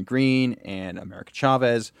and Dorian Green and America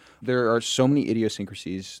Chavez. There are so many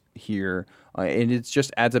idiosyncrasies here, and it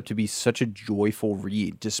just adds up to be such a joyful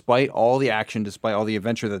read. Despite all the action, despite all the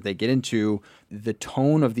adventure that they get into, the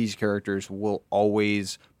tone of these characters will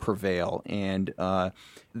always prevail, and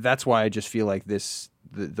that's why I just feel like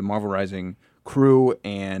the Marvel Rising crew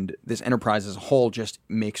and this enterprise as a whole just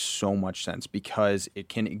makes so much sense, because it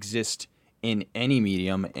can exist in any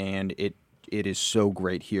medium, and it is so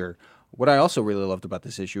great here. What I also really loved about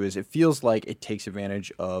this issue is it feels like it takes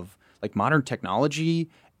advantage of like modern technology,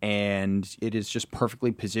 and it is just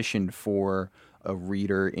perfectly positioned for a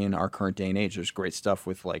reader in our current day and age. There's great stuff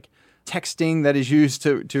with like texting that is used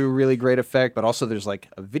to really great effect, but also there's like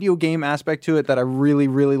a video game aspect to it that I really,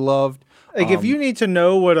 really loved. Like, if you need to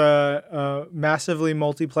know what a massively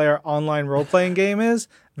multiplayer online role-playing game is,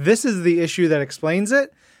 this is the issue that explains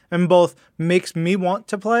it, and both makes me want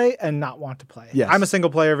to play and not want to play. Yes. I'm a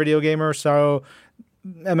single-player video gamer, so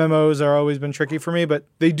MMOs are always been tricky for me, but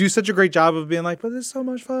they do such a great job of being like, but it's so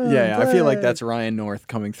much fun. Yeah, I feel like that's Ryan North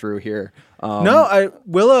coming through here.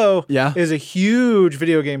 Willow Yeah. is a huge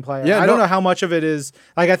video game player. Yeah, I don't know how much of it is,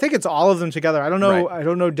 like, I think it's all of them together. I don't know. Right. I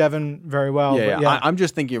don't know Devin very well. Yeah, but I'm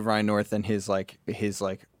just thinking of Ryan North and his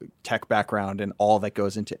tech background and all that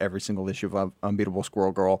goes into every single issue of Unbeatable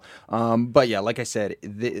Squirrel Girl. But yeah, like I said,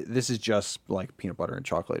 this is just like peanut butter and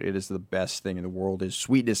chocolate. It is the best thing in the world. It is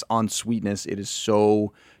sweetness on sweetness. It is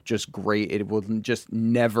so just great. It will just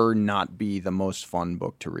never not be the most fun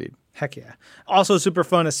book to read. Heck yeah. Also super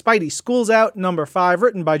fun is Spidey School's Out, #5,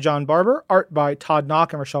 written by John Barber, art by Todd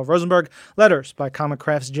Knock and Rochelle Rosenberg, letters by Comic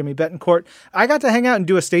Craft's Jimmy Betancourt. I got to hang out and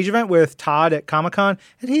do a stage event with Todd at Comic-Con,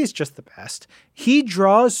 and he's just the best. He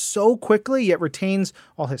draws so quickly, yet retains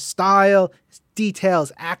all his style, his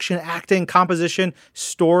details, action, acting, composition,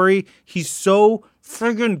 story. He's so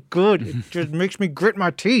friggin' good. It just makes me grit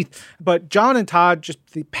my teeth. But John and Todd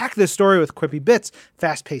they pack this story with quippy bits,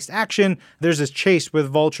 fast-paced action. There's this chase with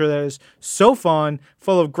Vulture that is so fun,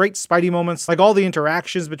 full of great Spidey moments, like all the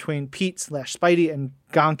interactions between Pete/Spidey and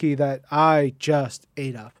Gonki that I just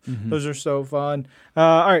ate up. Mm-hmm. Those are so fun.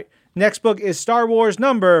 All right, next book is Star Wars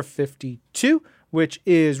 #52, which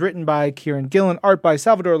is written by Kieran Gillen, art by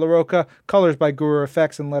Salvador LaRocca, colors by Guru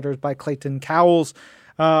Effects, and letters by Clayton Cowles.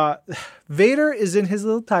 Vader is in his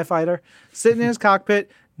little TIE fighter, sitting in his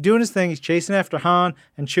cockpit, doing his thing. He's chasing after Han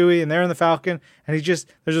and Chewie, and they're in the Falcon. And there's just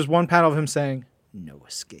one panel of him saying, "No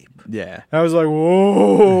escape." Yeah. And I was like,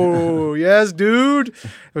 whoa, yes, dude.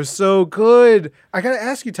 It was so good. I got to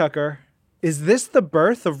ask you, Tucker, is this the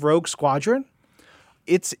birth of Rogue Squadron?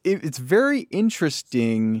 It's very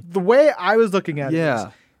interesting. The way I was looking at it is,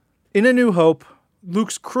 in A New Hope,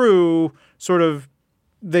 Luke's crew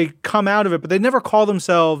they come out of it, but they never call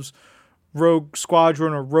themselves Rogue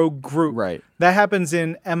Squadron or Rogue Group. Right. That happens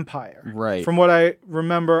in Empire. Right. From what I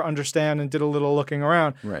remember, understand, and did a little looking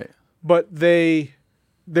around. Right. But they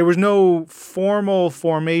there was no formal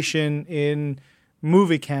formation in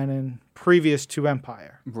movie canon previous to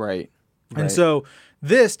Empire. Right. And so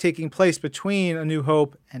this taking place between A New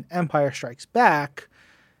Hope and Empire Strikes Back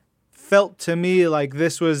felt to me like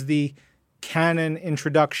this was the canon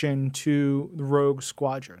introduction to the Rogue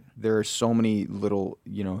Squadron. There are so many little,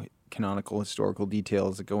 canonical historical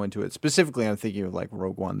details that go into it. Specifically, I'm thinking of like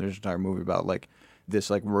Rogue One. There's an entire movie about like this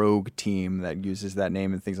like rogue team that uses that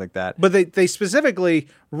name and things like that. But they specifically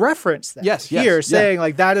reference that here, saying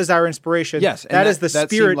like that is our inspiration. Yes, that is the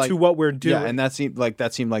spirit like, to what we're doing. Yeah, and that seemed like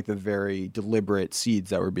the very deliberate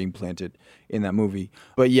seeds that were being planted in that movie.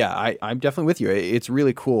 But yeah, I'm definitely with you. It's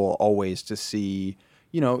really cool always to see.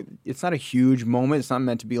 It's not a huge moment. It's not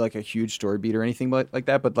meant to be like a huge story beat or anything like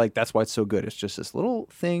that. But like that's why it's so good. It's just this little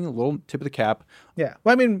thing, a little tip of the cap. Yeah.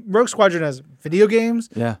 Well, I mean, Rogue Squadron has video games,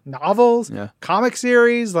 novels, comic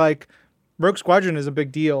series. Like Rogue Squadron is a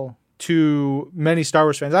big deal to many Star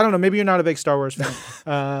Wars fans. I don't know. Maybe you're not a big Star Wars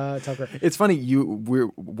fan, Tucker. It's funny.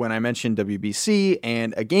 When I mentioned WBC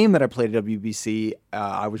and a game that I played at WBC,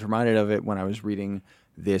 I was reminded of it when I was reading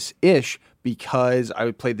this ish because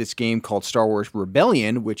I played this game called Star Wars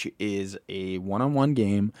Rebellion, which is a one-on-one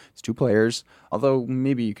game. It's 2 players, although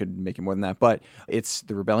maybe you could make it more than that. But it's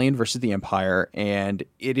the Rebellion versus the Empire, and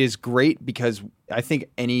it is great because I think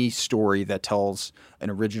any story that tells an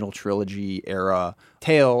original trilogy era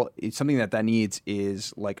tale, it's something that needs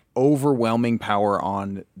is like overwhelming power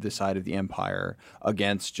on the side of the Empire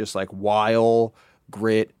against just like wild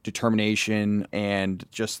grit, determination, and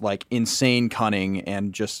just like insane cunning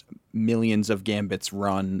and just millions of gambits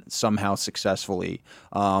run somehow successfully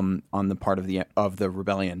on the part of the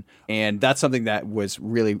rebellion. And that's something that was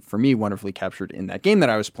really, for me, wonderfully captured in that game that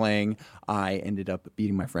I was playing. I ended up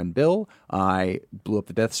beating my friend Bill. I blew up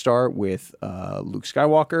the Death Star with Luke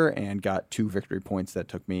Skywalker and got 2 victory points that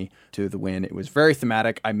took me to the win. It was very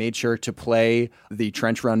thematic. I made sure to play the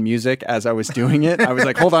trench run music as I was doing it. I was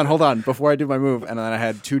like, hold on, before I do my move. And then I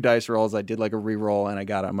had 2 dice rolls. I did like a re-roll and I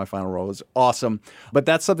got it on my final roll. It was awesome. But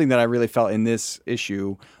that's something that I really felt in this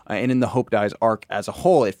issue and in the Hope Dies arc as a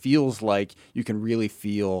whole. It feels like you can really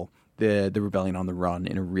feel the rebellion on the run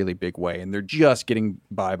in a really big way, and they're just getting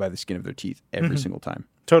by the skin of their teeth every single time.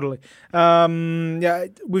 Totally.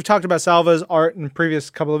 We've talked about Salva's art in previous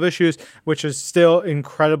couple of issues, which is still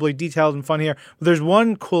incredibly detailed and fun here. But there's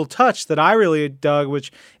one cool touch that I really dug,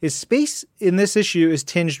 which is space in this issue is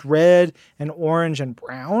tinged red and orange and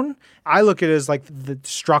brown. I look at it as like the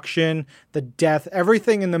destruction, the death,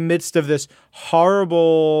 everything in the midst of this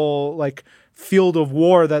horrible like field of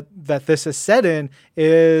war that this is set in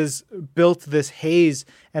is built this haze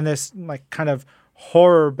and this like kind of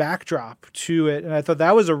horror backdrop to it. And I thought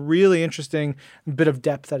that was a really interesting bit of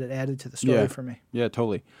depth that it added to the story for me. Yeah,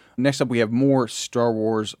 totally. Next up, we have more Star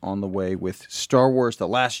Wars on the way with Star Wars The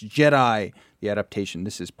Last Jedi, the adaptation.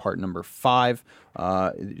 This is part number 5.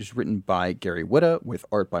 It is written by Gary Whitta with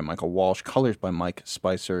art by Michael Walsh, colors by Mike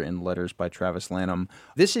Spicer, and letters by Travis Lanham.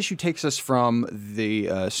 This issue takes us from the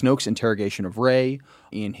Snoke's interrogation of Rey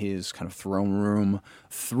in his kind of throne room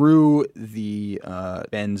through the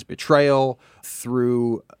Ben's betrayal,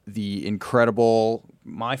 through the incredible,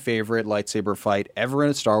 my favorite lightsaber fight ever in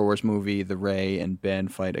a Star Wars movie, the Rey and Ben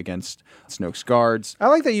fight against Snoke's guards. I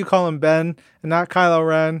like that you call him Ben and not Kylo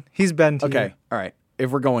Ren. He's Ben to you. Okay, all right.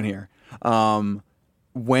 If we're going here.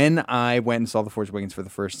 When I went and saw The Force Awakens for the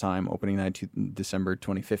first time, opening night December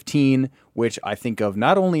 2015, which I think of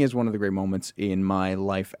not only as one of the great moments in my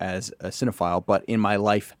life as a cinephile, but in my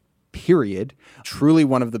life, period, truly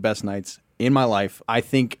one of the best nights in my life. I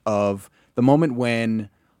think of the moment when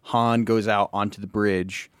Han goes out onto the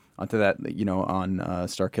bridge, onto that, on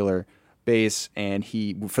Starkiller base, and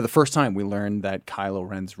for the first time, we learn that Kylo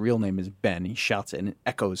Ren's real name is Ben. He shouts it, and it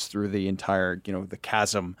echoes through the entire, the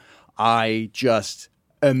chasm. I just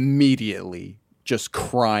immediately just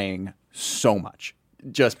crying so much,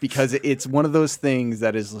 just because it's one of those things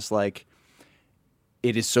that is just like,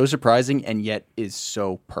 it is so surprising and yet is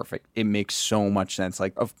so perfect. It makes so much sense.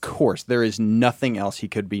 Like, of course, there is nothing else he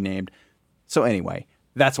could be named. So anyway,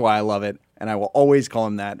 that's why I love it, and I will always call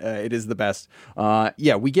him that. It is the best.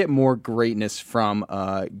 We get more greatness from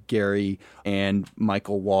Gary and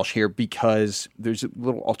Michael Walsh here because there's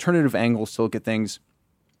little alternative angles to look at things.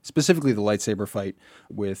 Specifically, the lightsaber fight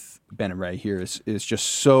with Ben and Rey here is just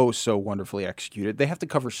so wonderfully executed. They have to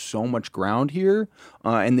cover so much ground here,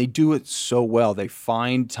 and they do it so well. They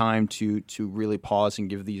find time to really pause and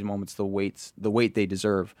give these moments the weight they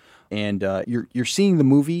deserve. And you're seeing the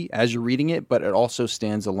movie as you're reading it, but it also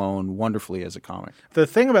stands alone wonderfully as a comic. The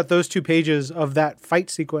thing about those 2 pages of that fight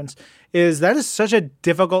sequence is that is such a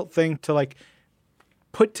difficult thing to like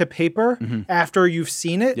put to paper after you've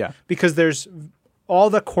seen it. Yeah. Because there's all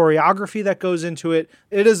the choreography that goes into it.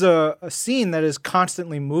 It is a scene that is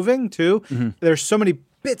constantly moving too. There's so many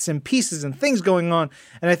bits and pieces and things going on.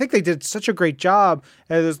 And I think they did such a great job.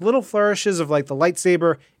 There's little flourishes of like the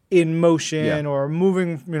lightsaber in motion or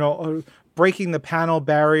moving, breaking the panel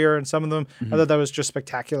barrier and some of them. I thought that was just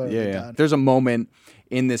spectacularly done. There's a moment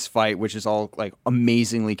in this fight, which is all like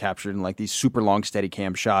amazingly captured in like these super long steady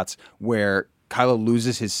cam shots where Kylo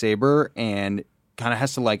loses his saber and kind of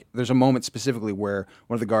has to like, there's a moment specifically where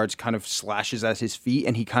one of the guards kind of slashes at his feet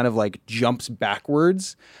and he kind of like jumps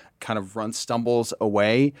backwards, kind of stumbles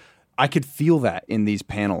away. I could feel that in these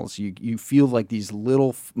panels. You feel like these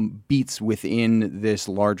little beats within this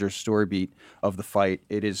larger story beat of the fight.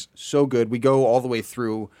 It is so good. We go all the way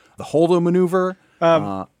through the Holdo maneuver.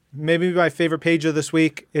 Maybe my favorite page of this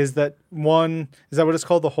week is that one. Is that what it's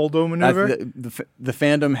called? The Holdo maneuver? The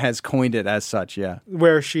fandom has coined it as such, yeah.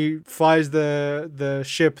 Where she flies the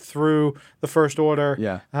ship through the First Order.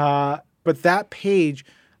 Yeah. But that page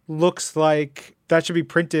looks like that should be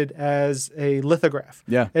printed as a lithograph.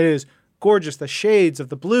 Yeah. It is gorgeous. The shades of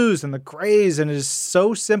the blues and the grays, and it is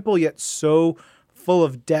so simple yet so full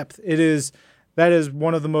of depth. That is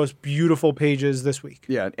one of the most beautiful pages this week.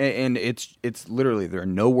 Yeah, and it's literally, there are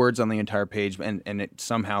no words on the entire page, and it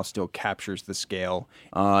somehow still captures the scale.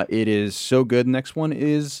 It is so good. Next one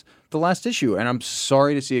is the last issue, and I'm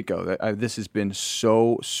sorry to see it go. This has been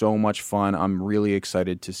so much fun. I'm really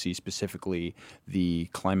excited to see specifically the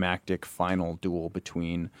climactic final duel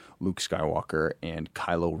between Luke Skywalker and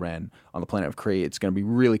Kylo Ren on the planet of Krayt. It's going to be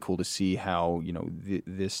really cool to see how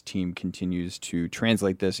this team continues to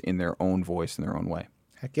translate this in their own voice, in their own way.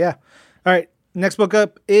 Heck yeah. All right, next book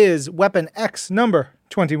up is Weapon X number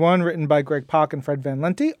 21, written by Greg Pak and Fred Van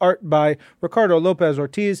Lente, art by Ricardo Lopez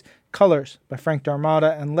Ortiz, colors by Frank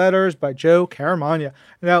D'Armata, and letters by Joe Caramagna.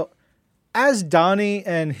 Now, as Donnie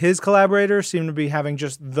and his collaborators seem to be having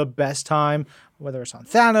just the best time, whether it's on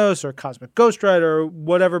Thanos or Cosmic Ghost Rider or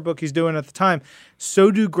whatever book he's doing at the time,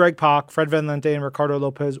 so do Greg Pak, Fred Van Lente, and Ricardo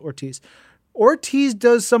Lopez Ortiz. Ortiz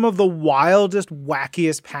does some of the wildest,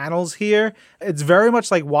 wackiest panels here. It's very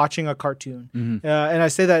much like watching a cartoon. And I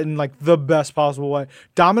say that in like the best possible way.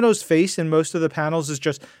 Domino's face in most of the panels is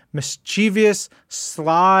just mischievous,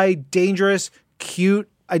 sly, dangerous, cute.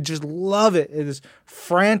 I just love it. It is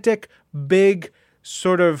frantic, big,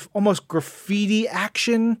 sort of almost graffiti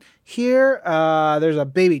action here. There's a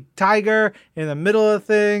baby tiger in the middle of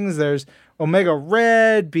things. There's Omega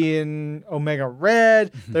Red being Omega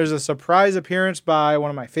Red. There's a surprise appearance by one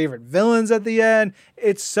of my favorite villains at the end.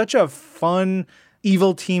 It's such a fun,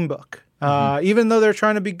 evil team book. Even though they're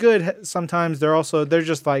trying to be good, sometimes they're a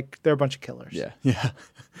bunch of killers. Yeah.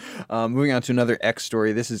 Moving on to another X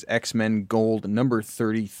story. This is X-Men Gold number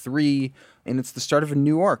 33, and it's the start of a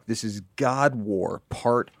new arc. This is God War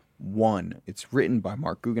Part 1. It's written by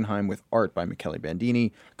Mark Guggenheim with art by Michele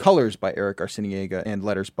Bandini, colors by Eric Arciniega, and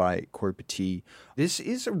letters by Corey Petit. This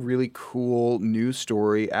is a really cool new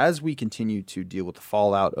story as we continue to deal with the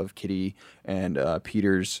fallout of Kitty and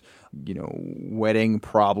Peter's, wedding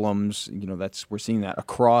problems. We're seeing that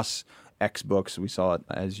across X books. We saw it,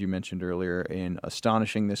 as you mentioned earlier, in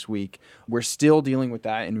Astonishing this week. We're still dealing with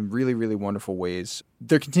that in really, really wonderful ways.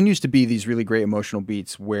 There continues to be these really great emotional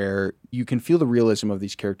beats where you can feel the realism of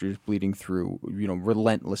these characters bleeding through,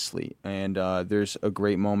 relentlessly. And there's a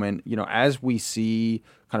great moment, as we see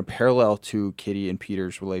kind of parallel to Kitty and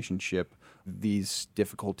Peter's relationship, these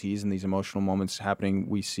difficulties and these emotional moments happening.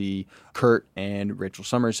 We see Kurt and Rachel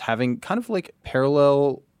Summers having kind of like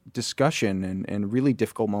parallel discussion and really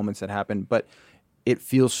difficult moments that happen, but it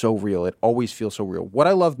feels so real. It always feels so real. What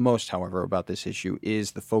I love most, however, about this issue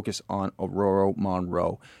is the focus on Aurora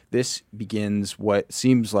Monroe. This begins what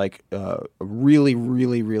seems like a really,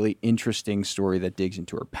 really, really interesting story that digs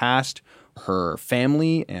into her past, her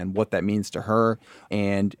family, and what that means to her.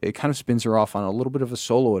 And it kind of spins her off on a little bit of a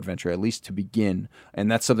solo adventure, at least to begin.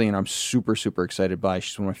 And that's something that I'm super, super excited by.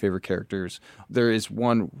 She's one of my favorite characters. There is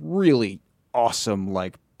one really awesome,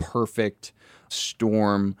 perfect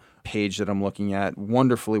Storm page that I'm looking at,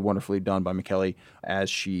 wonderfully done by Michele as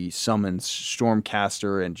she summons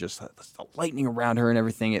Stormcaster and just the lightning around her and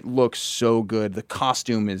everything. It looks so good. The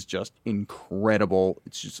costume is just incredible.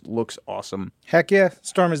 It just looks awesome. Heck yeah,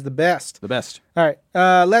 Storm is the best. The best. All right,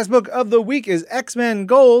 last book of the week is X-Men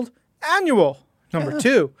Gold Annual number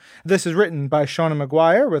 2. This is written by Shauna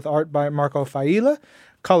McGuire with art by Marco Failla,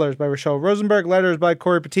 colors by Rochelle Rosenberg, letters by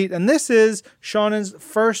Corey Petit, and this is Shauna's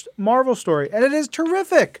first Marvel story, and it is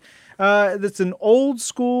terrific. It's an old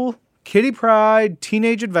school Kitty Pryde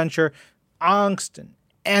teenage adventure, angst and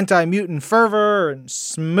anti-mutant fervor and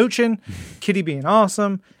smooching, Kitty being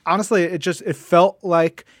awesome. Honestly, it felt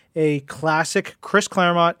like a classic Chris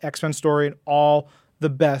Claremont X-Men story in all the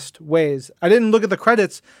best ways. I didn't look at the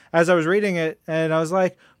credits as I was reading it, and I was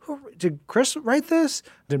like, did Chris write this?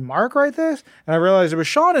 Did Mark write this? And I realized it was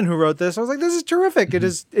Shannon who wrote this. I was like, this is terrific.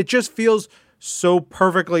 It just feels so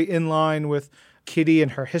perfectly in line with Kitty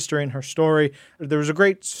and her history and her story. There was a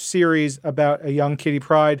great series about a young Kitty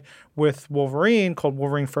Pryde with Wolverine called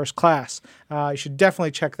Wolverine First Class. You should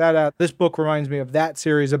definitely check that out. This book reminds me of that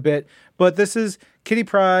series a bit, but this is Kitty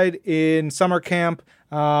Pryde in summer camp,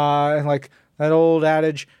 and like that old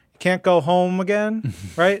adage, can't go home again,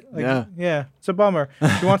 right? Yeah, it's a bummer.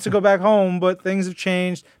 She wants to go back home, but things have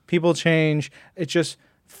changed. People change. It just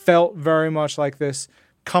felt very much like this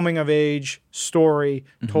coming of age story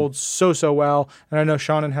told so well. And I know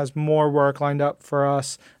Shannon has more work lined up for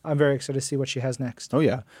us. I'm very excited to see what she has next. Oh,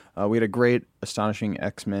 yeah. We had a great Astonishing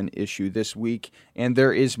X-Men issue this week, and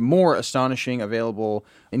there is more Astonishing available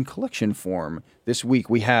in collection form. This week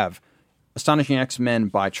we have Astonishing X-Men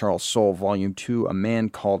by Charles Soule, Volume 2, A Man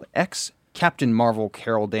Called X, Captain Marvel,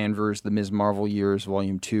 Carol Danvers, The Ms. Marvel Years,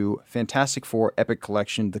 Volume 2, Fantastic Four Epic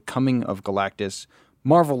Collection, The Coming of Galactus,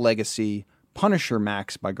 Marvel Legacy, Punisher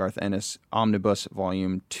Max by Garth Ennis, Omnibus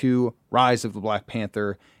Volume 2, Rise of the Black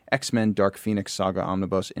Panther, X-Men Dark Phoenix Saga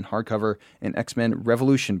Omnibus in hardcover, and X-Men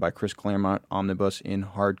Revolution by Chris Claremont Omnibus in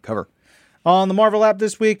hardcover. On the Marvel app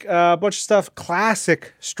this week, a bunch of stuff,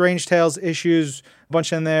 classic Strange Tales issues, a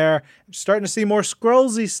bunch in there. Starting to see more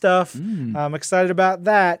Scrollsy stuff. I'm excited about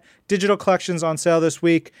that. Digital collections on sale this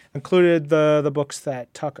week included the books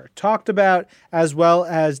that Tucker talked about, as well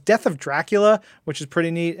as Death of Dracula, which is pretty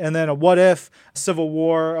neat, and then a What If, Civil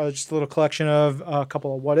War, just a little collection of a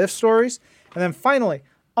couple of What If stories. And then finally,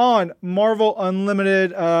 on Marvel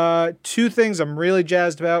Unlimited, two things I'm really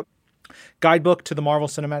jazzed about. Guidebook to the Marvel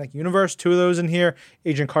Cinematic Universe, 2 of those in here,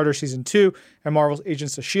 Agent Carter Season 2, and Marvel's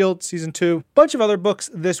Agents of S.H.I.E.L.D. Season 2. Bunch of other books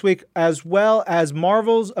this week, as well as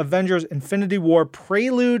Marvel's Avengers Infinity War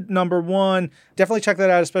Prelude #1. Definitely check that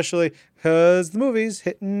out, especially because the movie's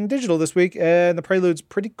hitting digital this week, and the Prelude's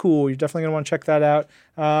pretty cool. You're definitely going to want to check that out.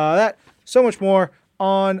 So much more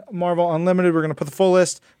on Marvel Unlimited. We're going to put the full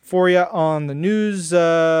list for you on the news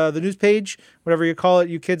page, whatever you call it,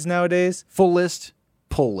 you kids nowadays. Full list,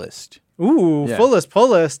 pull list. Ooh, Yeah. full list, pull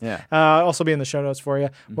list. Yeah. Also be in the show notes for you.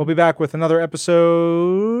 We'll be back with another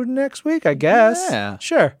episode next week, I guess. Yeah.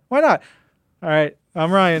 Sure. Why not? All right.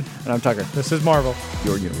 I'm Ryan. And I'm Tucker. This is Marvel.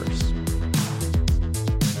 Your universe.